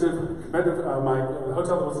expensive. Competitive. The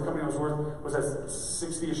hotel that was the company I was with was at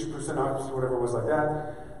 60-ish% occupancy, whatever it was like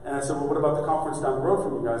that. And I said, well, what about the conference down the road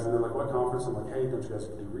from you guys? And they're like, what conference? I'm like, hey, don't you guys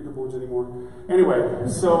do reader boards anymore? Anyway,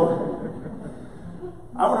 so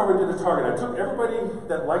I went over and did a target. I took everybody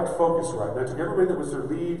that liked Focusrite, and I took everybody that was their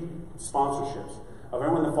lead sponsorships of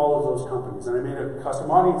everyone that follows those companies, and I made a custom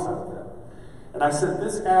audience out of them. And I sent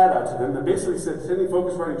this ad out to them that basically said, sending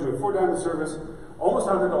Focusrite doing 4-diamond service, almost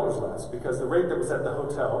 $100 less, because the rate that was at the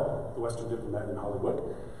hotel, the Western Diplomat in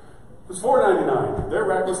Hollywood, was $4.99. Their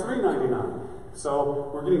rack was $3.99.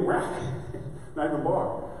 So we're getting rack, not even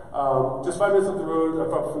bar. Just 5 minutes up the road,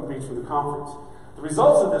 up from the beach from the conference. The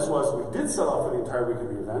results of this was we did sell out for the entire week of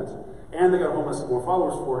the event, and they got a whole bunch of more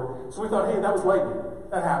followers for it. So we thought, hey, that was lightning.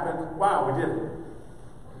 That happened. Wow, we did it.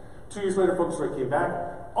 2 years later, Focusrite came back.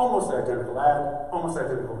 Almost the identical ad, almost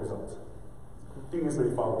identical results. Didn't get as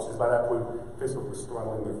many followers, because by that point, Facebook was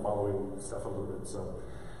throttling their following stuff a little bit. So,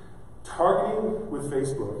 targeting with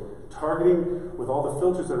Facebook, targeting with all the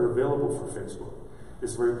filters that are available for Facebook,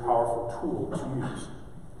 is a very powerful tool to use.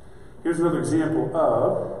 Here's another example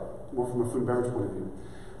of more from a food and beverage point of view.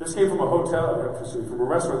 This came from a hotel, from a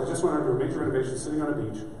restaurant that just went under a major renovation, sitting on a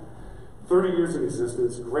beach. 30 years in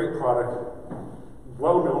existence, great product,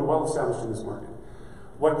 well known, well established in this market.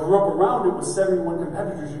 What grew up around it was 71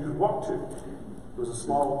 competitors you could walk to. It was a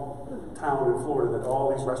small town in Florida that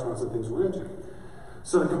all these restaurants and things were into.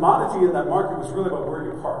 So the commodity in that market was really about where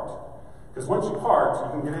you parked. Because once you parked,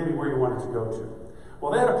 you can get anywhere you wanted to go to.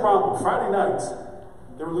 Well, they had a problem. Friday nights,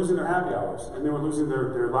 they were losing their happy hours, and they were losing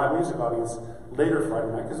their live music audience later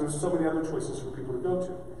Friday night because there were so many other choices for people to go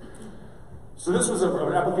to. So this was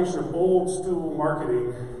an application of old school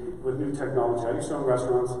marketing with new technology. I used to own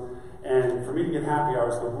restaurants, and for me to get happy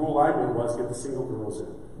hours, the rule I knew was get the single girls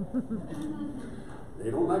in. They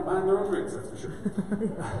don't like buying their own drinks, that's for sure.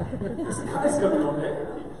 Because the guys come in, hey,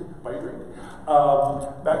 buy a drink.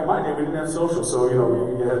 Back in my day, we didn't have social, so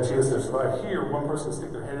you had a chance to survive. Here, one person will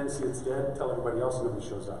stick their head in, see it's dead, tell everybody else, and nobody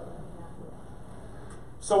shows up.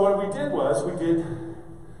 So what we did was, we did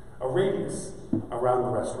a radius around the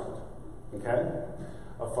restaurant, okay,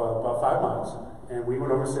 of about 5 miles. And we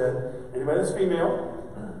went over and said, anybody that's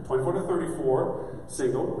female, 24 to 34,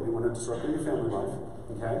 single, we didn't want to disrupt your family life,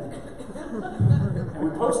 okay? And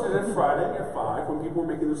we posted it Friday at 5 when people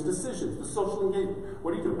were making those decisions, the social engagement.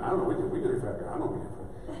 What do you do? I don't know, we did it Friday, I don't know what we did.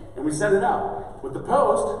 And we sent it out with the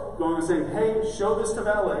post going and saying, hey, show this to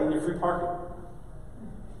valet and get free parking.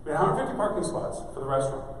 We had 150 parking spots for the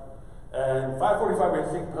restaurant. And 5:45 we had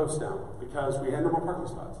to take the post down because we had no more parking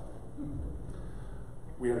spots.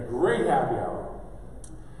 We had a great happy hour.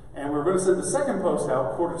 And we were going to send the second post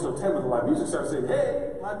out 9:45 when the live music started saying,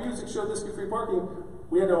 hey, live music, show this, get free parking.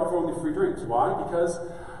 We had to offer only free drinks. Why? Because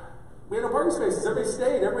we had no parking spaces. Everybody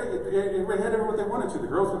stayed. Everybody had what they wanted to. The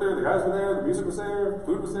girls were there, the guys were there, the music was there,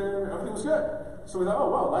 food was there, everything was good. So we thought, oh,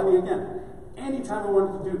 well, lighting again. Anytime we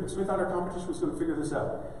wanted to do this, we thought our competition was going to figure this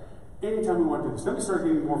out. Anytime we wanted to do this. Then we started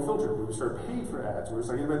getting more filtered. We started paying for ads. We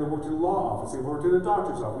started getting anybody that worked in the law office, they worked in the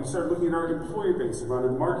doctor's office. We started looking at our employer base around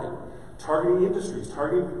in the market, targeting industries,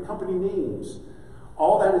 targeting company names.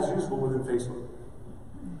 All that is usable within Facebook.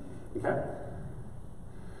 Okay?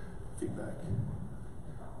 Feedback.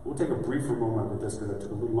 We'll take a briefer moment with this because I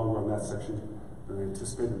took a little longer on that section than I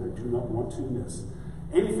anticipated, and I do not want to miss.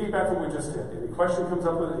 Any feedback from what we just did? Any question comes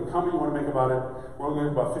up with it, any comment you want to make about it? We're only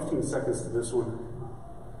going to about 15 seconds to this one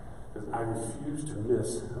because I refuse to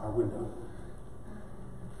miss our window.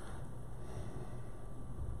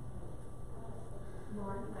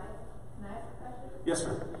 Loren, can I ask a question? Yes,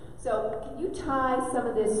 ma'am. So, can you tie some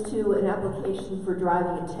of this to an application for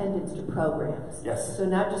driving attendance to programs? Yes. So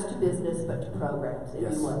not just to business, but to programs, if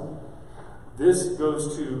Yes. you will. This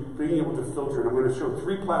goes to being able to filter, and I'm going to show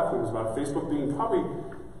 3 platforms about Facebook being probably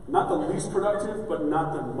not the least productive, but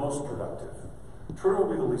not the most productive. Twitter will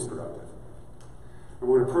be the least productive. And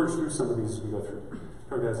we're going to purge through some of these as we go through.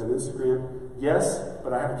 Twitter has an Instagram. Yes,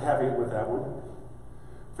 but I have a caveat with that one.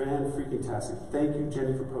 Fan-freaking-tastic. Thank you,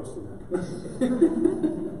 Jenny, for posting that.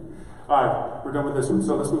 All right, we're done with this one,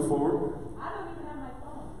 so let's move forward. I don't even have my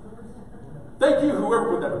phone. Thank you, whoever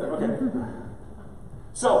put that up there. Okay.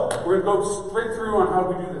 So, we're going to go straight through on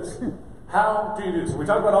how we do this. How do you do this? We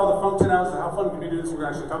talk about all the functionalities and how fun can you do this. We're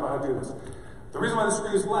going to actually talk about how to do this. The reason why the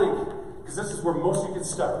screen is blank, because this is where most of you get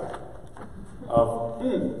stuck.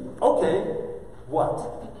 Okay, what?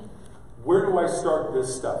 Where do I start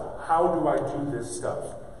this stuff? How do I do this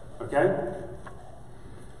stuff? Okay?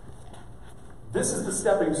 This is the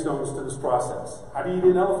stepping stones to this process. How do you eat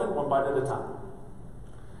an elephant? One bite at a time.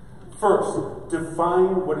 First,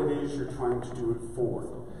 define what it is you're trying to do it for.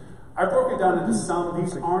 I broke it down into some.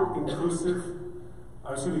 These aren't exclusive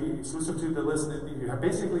to the list. You have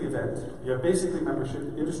basically event, you have basically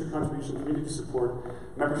membership, industry contribution, community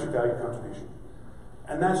support, membership value contribution.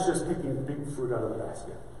 And that's just picking big fruit out of the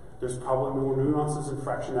basket. There's probably more nuances and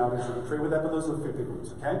fractionalities you can trade with that, but those are the big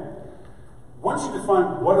ones, okay? Once you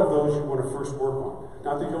define what of those you want to first work on,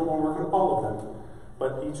 not that you don't want to work on all of them,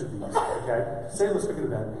 but each of these, okay? Say let's pick an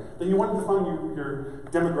event. Then you want to define your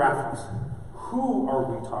demographics. Who are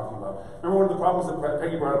we talking about? Remember one of the problems that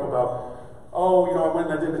Peggy brought up about, oh, I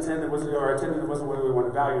went and I didn't attend, or I attended, it wasn't what we wanted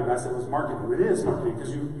to value, and I said it was marketing. It is marketing,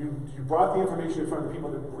 because you brought the information in front of the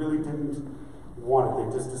people that really didn't want it.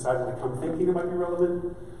 They just decided to come thinking it might be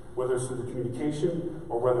relevant, whether it's through the communication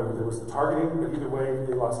or whether there was the targeting, but either way,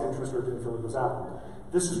 they lost interest or didn't feel it was out.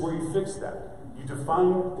 This is where you fix that. You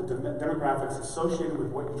define the demographics associated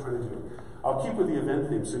with what you're trying to do. I'll keep with the event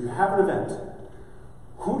theme. So you have an event.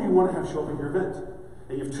 Who do you want to have show up at your event?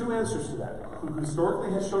 And you have 2 answers to that. Who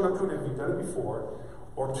historically has shown up to it if you've done it before?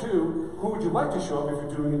 Or 2, who would you like to show up if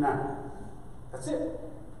you're doing it now? That's it.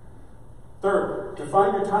 Third,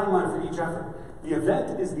 define your timeline for each effort. The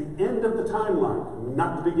event is the end of the timeline,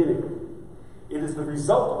 not the beginning. It is the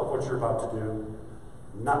result of what you're about to do,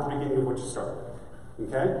 not the beginning of what you started.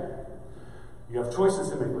 Okay? You have choices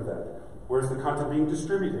to make with that. Where's the content being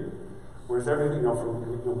distributed? Where's everything,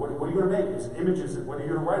 what are you going to make? Is it images? What are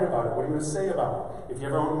you going to write about it? What are you going to say about it? If you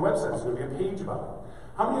have your own website, there's going to be a page about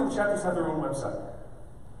it. How many of the chapters have their own website?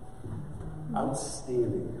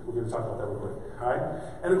 Outstanding. We're going to talk about that real quick. All right?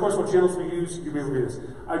 And of course, what channels we use, you'll be able to read this.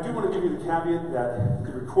 I do want to give you the caveat that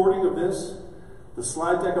the recording of this, the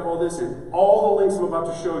slide deck of all this, and all the links I'm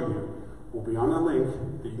about to show you will be on the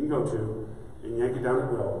link that you can go to and yank it down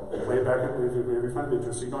at will. Play it back if you find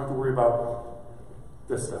interest, so you don't have to worry about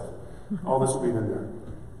this stuff. All this will be in there.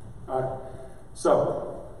 All right.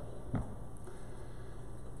 So,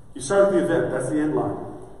 you start at the event. That's the end line.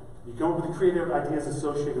 You come up with the creative ideas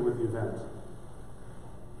associated with the event.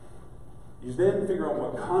 You then figure out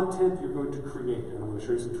what content you're going to create, and I'm going to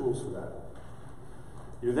show you some tools for that.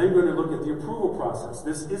 You're then going to look at the approval process.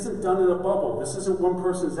 This isn't done in a bubble. This isn't one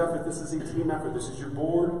person's effort. This is a team effort. This is your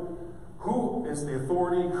board. Who is the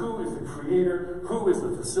authority? Who is the creator? Who is the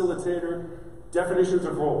facilitator? Definitions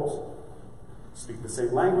of roles. Speak the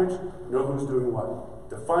same language. Know who's doing what.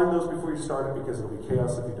 Define those before you start it because it'll be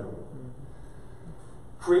chaos if you don't.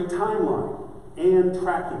 Create timeline and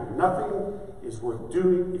tracking. Nothing is worth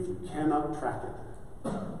doing if you cannot track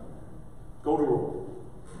it. Golden rule.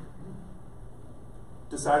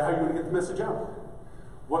 Decide how you're going to get the message out.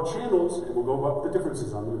 What channels, and we'll go about the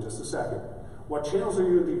differences on them in just a second, what channels are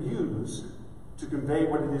you going to use to convey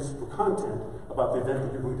what it is for content about the event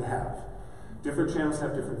that you're going to have? Different channels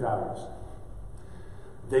have different values.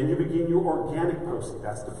 Then you begin your organic posting.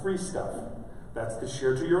 That's the free stuff. That's the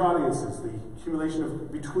share to your audiences, the accumulation of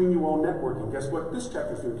between you all networking. Guess what this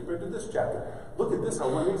chapter is doing compared to this chapter? Look at this, how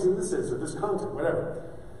amazing this is, or this content,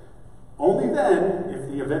 whatever. Only then, if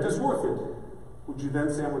the event is worth it, would you then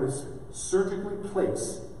say, I'm going to surgically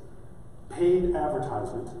place paid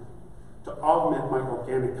advertisement to augment my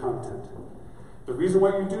organic content. The reason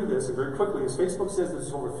why you do this, and very quickly, is Facebook says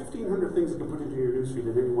there's over 1,500 things you can put into your newsfeed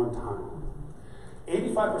at any one time.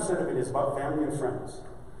 85% of it is about family and friends.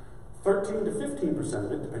 13 to 15%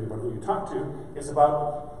 of it, depending on who you talk to, is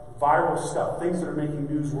about viral stuff, things that are making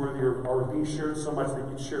newsworthy or are being shared so much that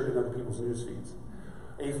get shared in other people's news feeds.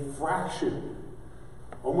 A fraction,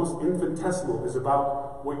 almost infinitesimal, is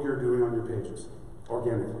about what you're doing on your pages,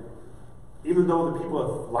 organically. Even though the people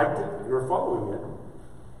have liked it and are following it,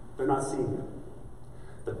 they're not seeing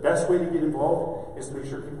it. The best way to get involved is to make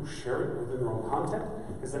sure people share it within their own content,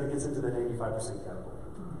 because then it gets into that 85% category.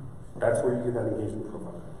 That's where you get that engagement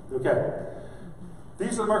profile. Okay.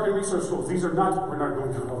 These are the marketing resource tools. These are not, we're not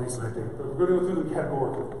going through all these today, but we're going to go through them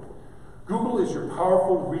categorically. Google is your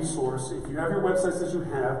powerful resource. If you have your websites as you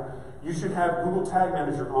have, you should have Google Tag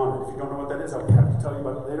Manager on it. If you don't know what that is, I'll be happy to tell you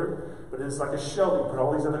about it later. But it's like a shell that you put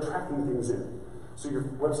all these other tracking things in, so your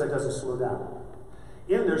website doesn't slow down.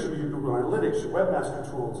 In there should be your Google Analytics, your Webmaster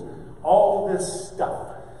Tools, all this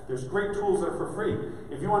stuff. There's great tools that are for free.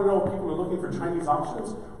 If you want to know if people are looking for Chinese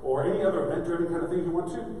auctions or any other event-driven kind of thing you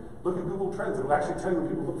want to, look at Google Trends. It will actually tell you when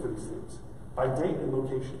people look for these things by date and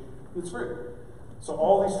location. It's free. So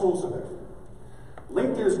all these tools are there.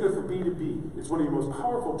 LinkedIn is good for B2B. It's one of your most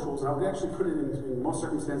powerful tools, and I would actually put it in most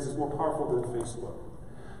circumstances more powerful than Facebook,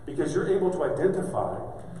 because you're able to identify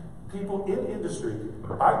people in industry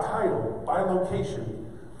by title, by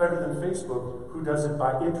location, better than Facebook, who does it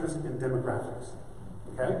by interest and demographics.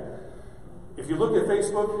 Okay? If you look at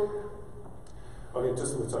Facebook, okay,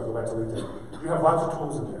 just let's go back to LinkedIn. You have lots of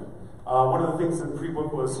tools in there. One of the things in the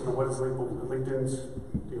pre-book was, what is LinkedIn's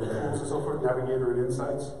tools and so forth, Navigator and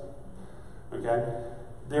Insights. Okay?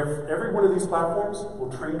 Every one of these platforms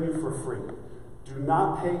will train you for free. Do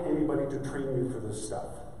not pay anybody to train you for this stuff.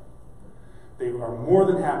 They are more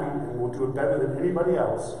than happy and will do it better than anybody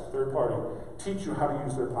else, third party, teach you how to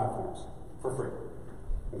use their platforms for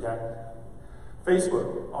free. Okay?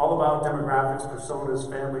 Facebook, all about demographics, personas,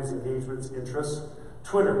 families, engagements, interests.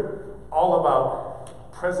 Twitter, all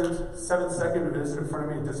about present, 7 seconds of it is in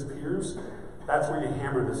front of me, it disappears. That's where you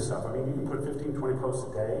hammer this stuff. I mean, you can put 15, 20 posts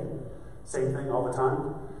a day, same thing all the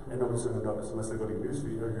time, and nobody's going to notice unless they go to your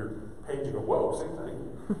newsfeed or your page and go, whoa, same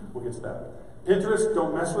thing. We'll get to that. Pinterest,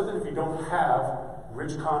 don't mess with it if you don't have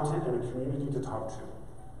rich content and a community to talk to.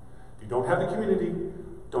 If you don't have the community,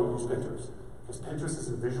 don't use Pinterest, because Pinterest is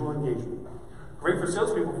a visual engagement. Great for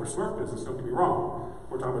salespeople for smart business, don't get me wrong.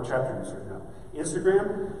 We're talking about chapter use right now.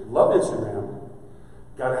 Instagram, love Instagram,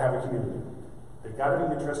 gotta have a community. They've got to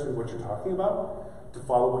be interested in what you're talking about to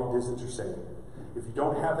follow what it is that you're saying. If you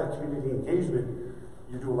don't have that community engagement,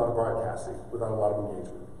 you do a lot of broadcasting without a lot of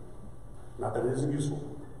engagement. Not that it isn't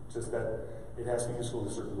useful, just that It has to be useful in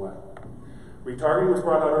a certain way. Retargeting was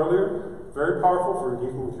brought out earlier, very powerful for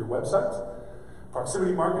engagement with your websites.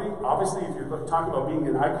 Proximity marketing, obviously if you're talking about being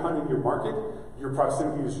an icon in your market, your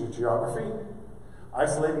proximity is your geography.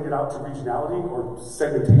 Isolating it out to regionality or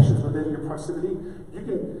segmentations within your proximity. You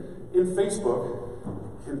can, in Facebook,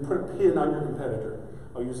 can put a pin on your competitor.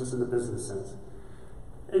 I'll use this in the business sense.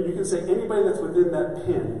 And you can say anybody that's within that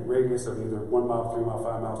pin radius of either 1 mile, 3 miles,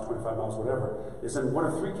 5 miles, 25 miles, whatever, is in one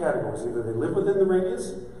of three categories. Either they live within the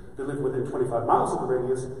radius, they live within 25 miles of the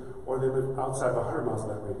radius, or they live outside of 100 miles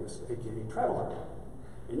of that radius, aka traveler.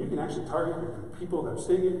 And you can actually target the people that are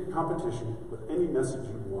staying in your competition with any message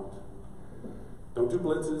you want. Don't do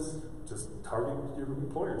blitzes, just target your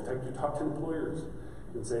employers. Take your top 10 employers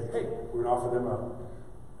and say, hey, we're going to offer them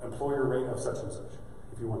an employer rate of such and such,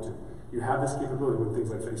 if you want to. You have this capability with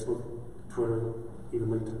things like Facebook, Twitter, even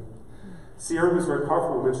LinkedIn. CRM is very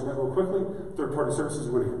powerful. We'll mention that real quickly. Third-party services,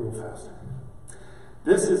 we're going to hit real fast.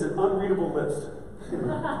 This is an unreadable list.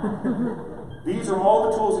 These are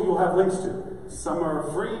all the tools that you'll have links to. Some are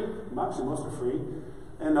free, actually most are free,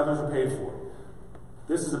 and others are paid for.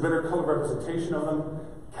 This is a better color representation of them,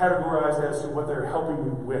 categorized as to what they're helping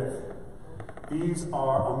you with. These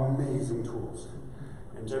are amazing tools.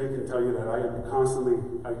 And Jenny can tell you that I am constantly,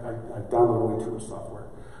 I download way too much software.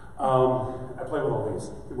 I play with all these.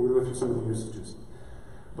 We're going to go through some of the usages.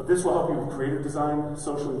 But this will help you with creative design,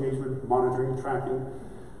 social engagement, monitoring, tracking.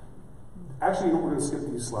 Actually, you know, we're going to skip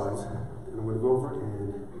these slides, and I'm going to go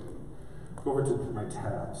over to my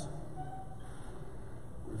tabs.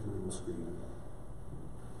 Where's my little screen?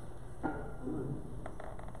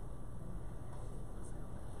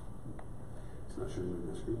 It's not showing me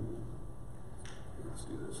my screen. Let's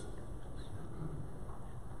do this.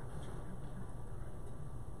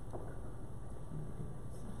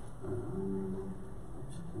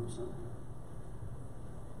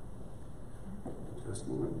 Just a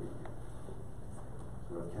moment.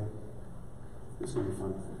 Okay. This will be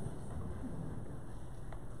fun.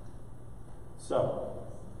 So,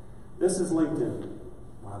 this is LinkedIn.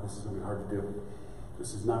 Wow, this is going to be hard to do.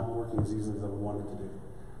 This is not working as easily as I would want it to do.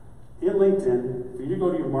 In LinkedIn, for you to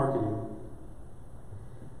go to your marketing,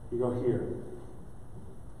 you go here.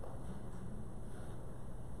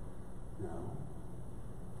 No.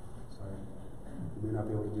 Sorry. You may not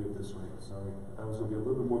be able to do it this way. Sorry. That was going to be a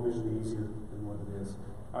little bit more visually easier than what it is.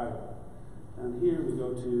 All right. And here we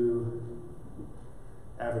go to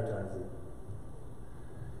advertising.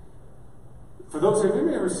 For those, have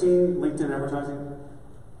you ever seen LinkedIn advertising?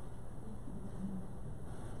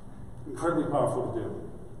 Incredibly powerful to do.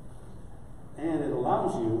 And it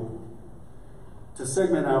allows you to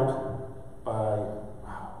segment out by,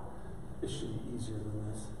 wow, this should be easier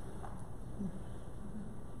than this.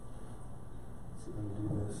 Let's see if I can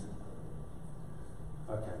do this.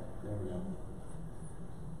 Okay, there we go.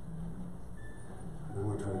 And I'm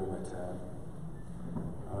going to try to go by tab.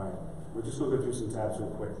 All right, we're just going to go through some tabs real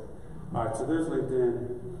quick. All right, so there's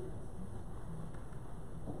LinkedIn.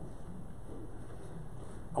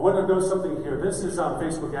 I want to note something here. This is on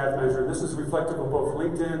Facebook Ad Manager. This is reflective of both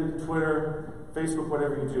LinkedIn, Twitter, Facebook,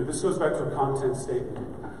 whatever you do. This goes back to a content statement.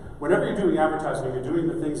 Whenever you're doing advertisement, you're doing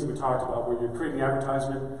the things that we talked about, where you're creating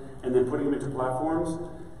advertisement and then putting them into platforms.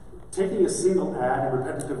 Taking a single ad and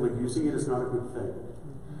repetitively using it is not a good thing.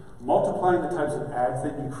 Multiplying the types of ads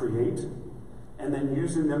that you create and then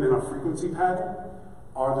using them in a frequency pattern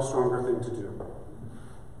are the stronger thing to do.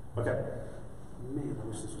 Okay. Man, I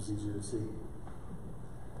wish this was easier to see.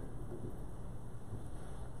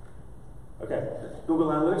 Okay, Google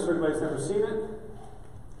Analytics, for anybody who's never seen it.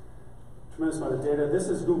 Tremendous amount of data. This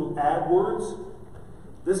is Google AdWords.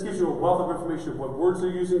 This gives you a wealth of information of what words they're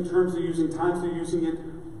using, terms they're using, times they're using it,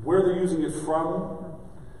 where they're using it from.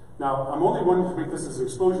 Now, I'm only wanting to make this as an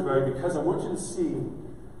exposure value because I want you to see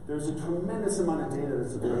there's a tremendous amount of data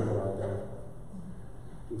that's available out there,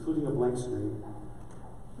 including a blank screen.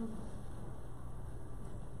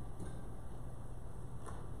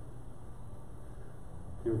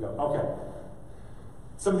 Here we go. Okay.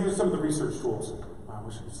 These are some of the research tools. I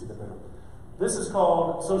wish I could see that better. This is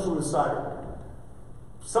called Social Insider.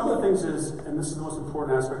 Some of the things is, and this is the most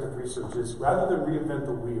important aspect of research, is rather than reinvent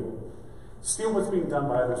the wheel, steal what's being done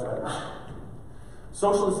by others better.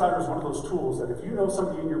 Social Insider is one of those tools that if you know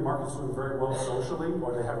somebody in your market is doing very well socially,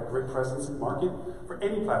 or they have a great presence in the market, for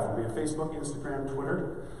any platform, be it Facebook, Instagram,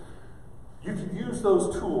 Twitter, you can use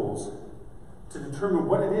those tools to determine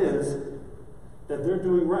what it is that they're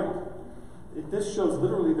doing right. This shows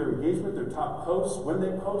literally their engagement, their top posts, when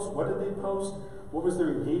they post, what did they post, what was their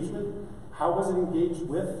engagement, how was it engaged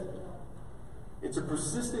with. It's a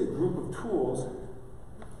persistent group of tools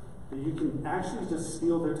that you can actually just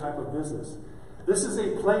steal their type of business. This is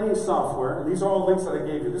a planning software, and these are all links that I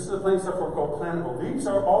gave you. This is a planning software called Plannable. These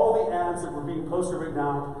are all the ads that were being posted right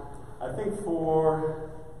now. I think this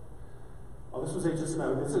was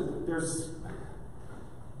HSM.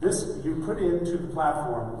 This you put into the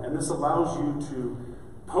platform, and this allows you to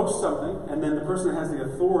post something, and then the person that has the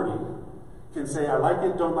authority can say, I like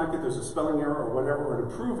it, don't like it, there's a spelling error or whatever, or to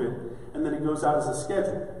approve it, and then it goes out as a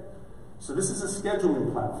schedule. So this is a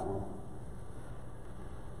scheduling platform.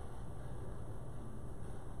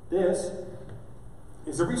 This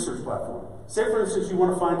is a research platform. Say, for instance, you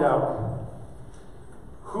want to find out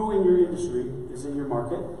who in your industry is in your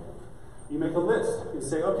market. You make a list. You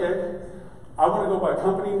say, okay, I want to go by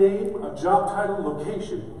company name, a job title,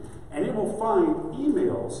 location, and it will find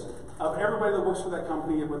emails of everybody that works for that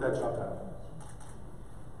company with that job title.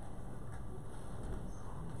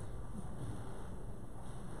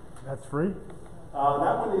 That's free?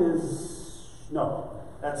 That one is, no,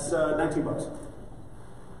 that's 19 bucks.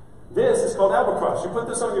 This is called Albatross. You put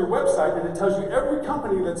this on your website and it tells you every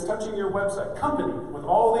company that's touching your website. Company, with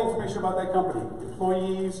all the information about that company.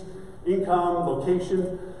 Employees, income,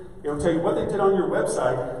 location. It'll tell you what they did on your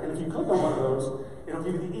website, and if you click on one of those, it'll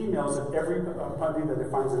give you the emails of every company that it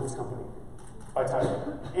finds in its company by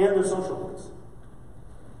title, and their social links.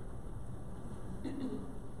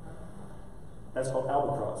 That's called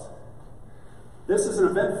Albatross. This is an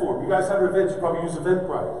event form. You guys have an event, you probably use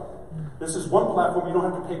Eventbrite. This is one platform you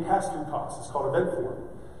don't have to pay pass-through costs. It's called Eventform.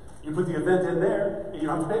 You put the event in there, and you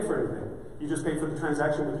don't have to pay for anything. You just pay for the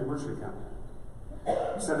transaction with your merchant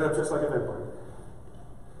account. Set it up just like Eventbrite.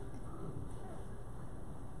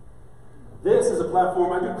 This is a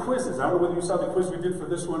platform, I do quizzes. I don't know whether you saw the quiz we did for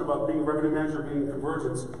this one about being a revenue manager, being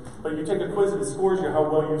convergence, but you take a quiz and it scores you how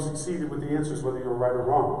well you succeeded with the answers, whether you were right or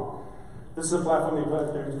wrong. This is a platform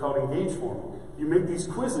that's called Engage Form. You make these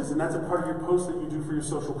quizzes, and that's a part of your post that you do for your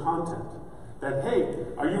social content. That, hey,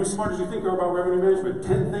 are you as smart as you think are about revenue management?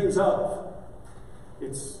 10 things of.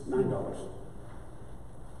 It's $9.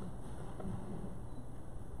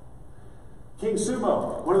 King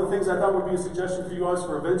Sumo, one of the things I thought would be a suggestion for you guys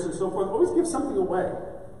for events and so forth, always give something away.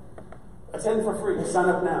 Attend for free, sign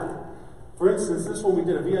up now. For instance, this one we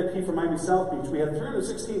did a VIP for Miami South Beach. We had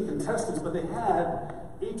 316 contestants, but they had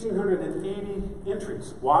 1,880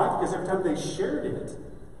 entries. Why? Because every time they shared it,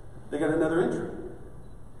 they got another entry.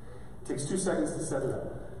 It takes 2 seconds to set it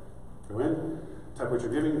up. Go in, type what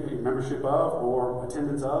you're giving, membership of or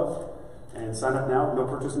attendance of, and sign up now, no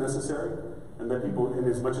purchase necessary, and let people, and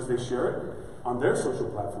as much as they share it on their social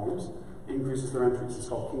platforms, it increases their entries. It's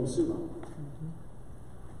called King Sumo.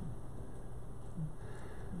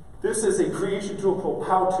 This is a creation tool called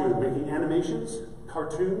Powtoon, making animations,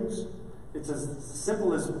 cartoons. It's as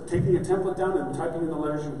simple as taking a template down and typing in the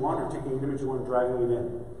letters you want, or taking an image you want and dragging it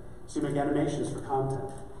in. So you make animations for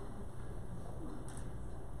content.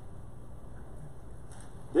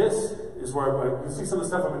 This is where you see some of the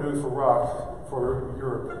stuff I've been doing for Rock, for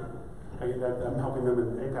Europe. I'm helping them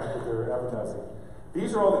in APAC with their advertising.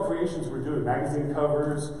 These are all the creations we're doing. Magazine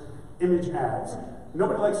covers, image ads.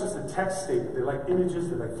 Nobody likes just a text statement. They like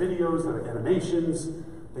images, they like videos, they like animations,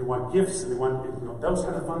 they want GIFs, they want those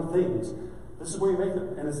kind of fun things. This is where you make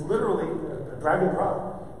them. And it's literally a drag and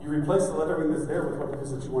drop. You replace the lettering that's there with what it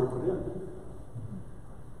is that you want to put in.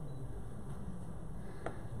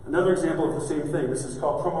 Another example of the same thing. This is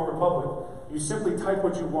called Promo Republic. You simply type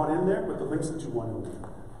what you want in there with the links that you want in there.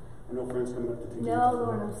 I know friends coming up to take No,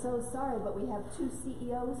 Lauren, I'm so sorry, but we have 2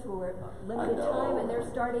 CEOs who are limited time, and they're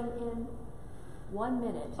starting in 1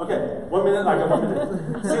 minute. Okay, 1 minute, I got 1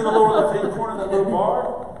 minute. See in the lower left-hand corner, that little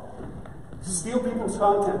bar? Steal people's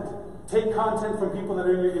content. Take content from people that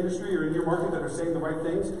are in your industry or in your market that are saying the right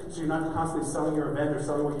things, so you're not constantly selling your event or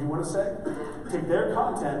selling what you want to say. Take their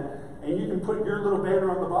content, and you can put your little banner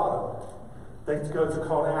on the bottom that goes to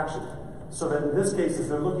call to action. So that in this case, as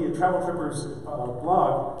they're looking at Travel Trippers'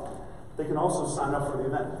 blog, they can also sign up for the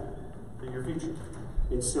event that you're featuring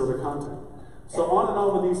and steal their content. So on and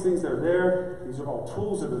on with these things that are there. These are all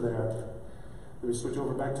tools that are there. Let me switch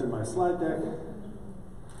over back to my slide deck.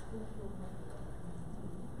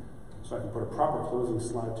 So I can put a proper closing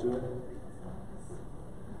slide to it.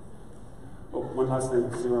 Oh, one last thing,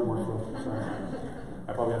 CRM workflow. Sorry.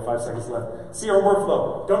 I probably have 5 seconds left. CRM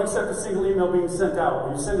workflow. Don't accept a single email being sent out.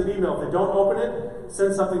 When you send an email, if they don't open it,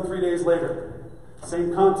 send something 3 days later.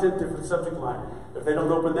 Same content, different subject line. If they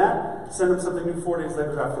don't open that, send them something new 4 days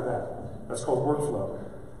later after that. That's called workflow.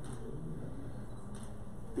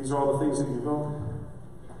 These are all the things that you go.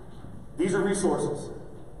 These are resources.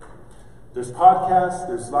 There's podcasts,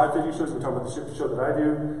 there's live video shows. We're talking about the show that I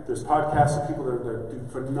do. There's podcasts of people that do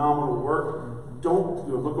phenomenal work. don't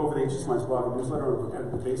look over the HSMI's blog and newsletter on a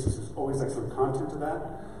repetitive basis. There's always excellent content to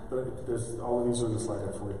that. But there's all of these are in the slide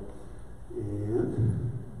deck for you.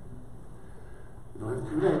 And we don't have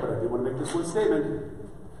to do that, but I did want to make this one statement.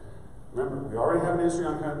 Remember, we already have an industry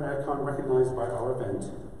icon recognized by our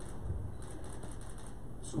event.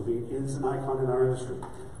 Slovene is an icon in our industry.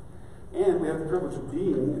 And we have the privilege of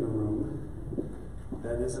being in a room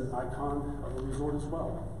that is an icon of the resort as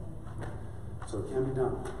well. So it can be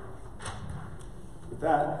done. With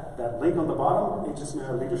that link on the bottom,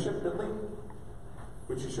 HSMI Leadership bit.ly,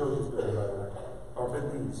 which you showed our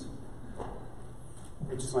bit.lys.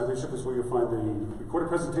 HSMI Leadership is where you'll find the recorded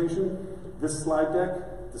presentation, this slide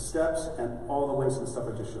deck, the steps, and all the links and stuff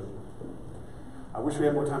I just showed you. I wish we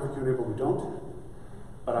had more time for Q&A, but we don't.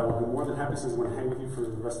 But I would be more than happy, since I want to hang with you for the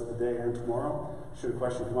rest of the day and tomorrow. Should a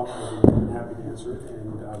question come up, I'll be more than happy to answer it,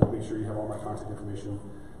 and I will make sure you have all my contact information,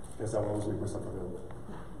 because I will always make myself available.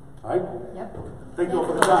 All right? Yep. Thank you all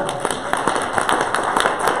for the time.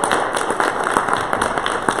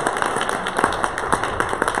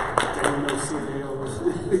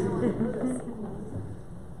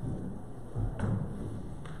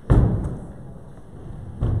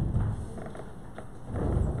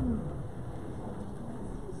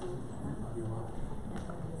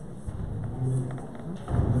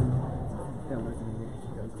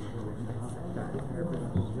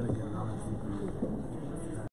 Yeah,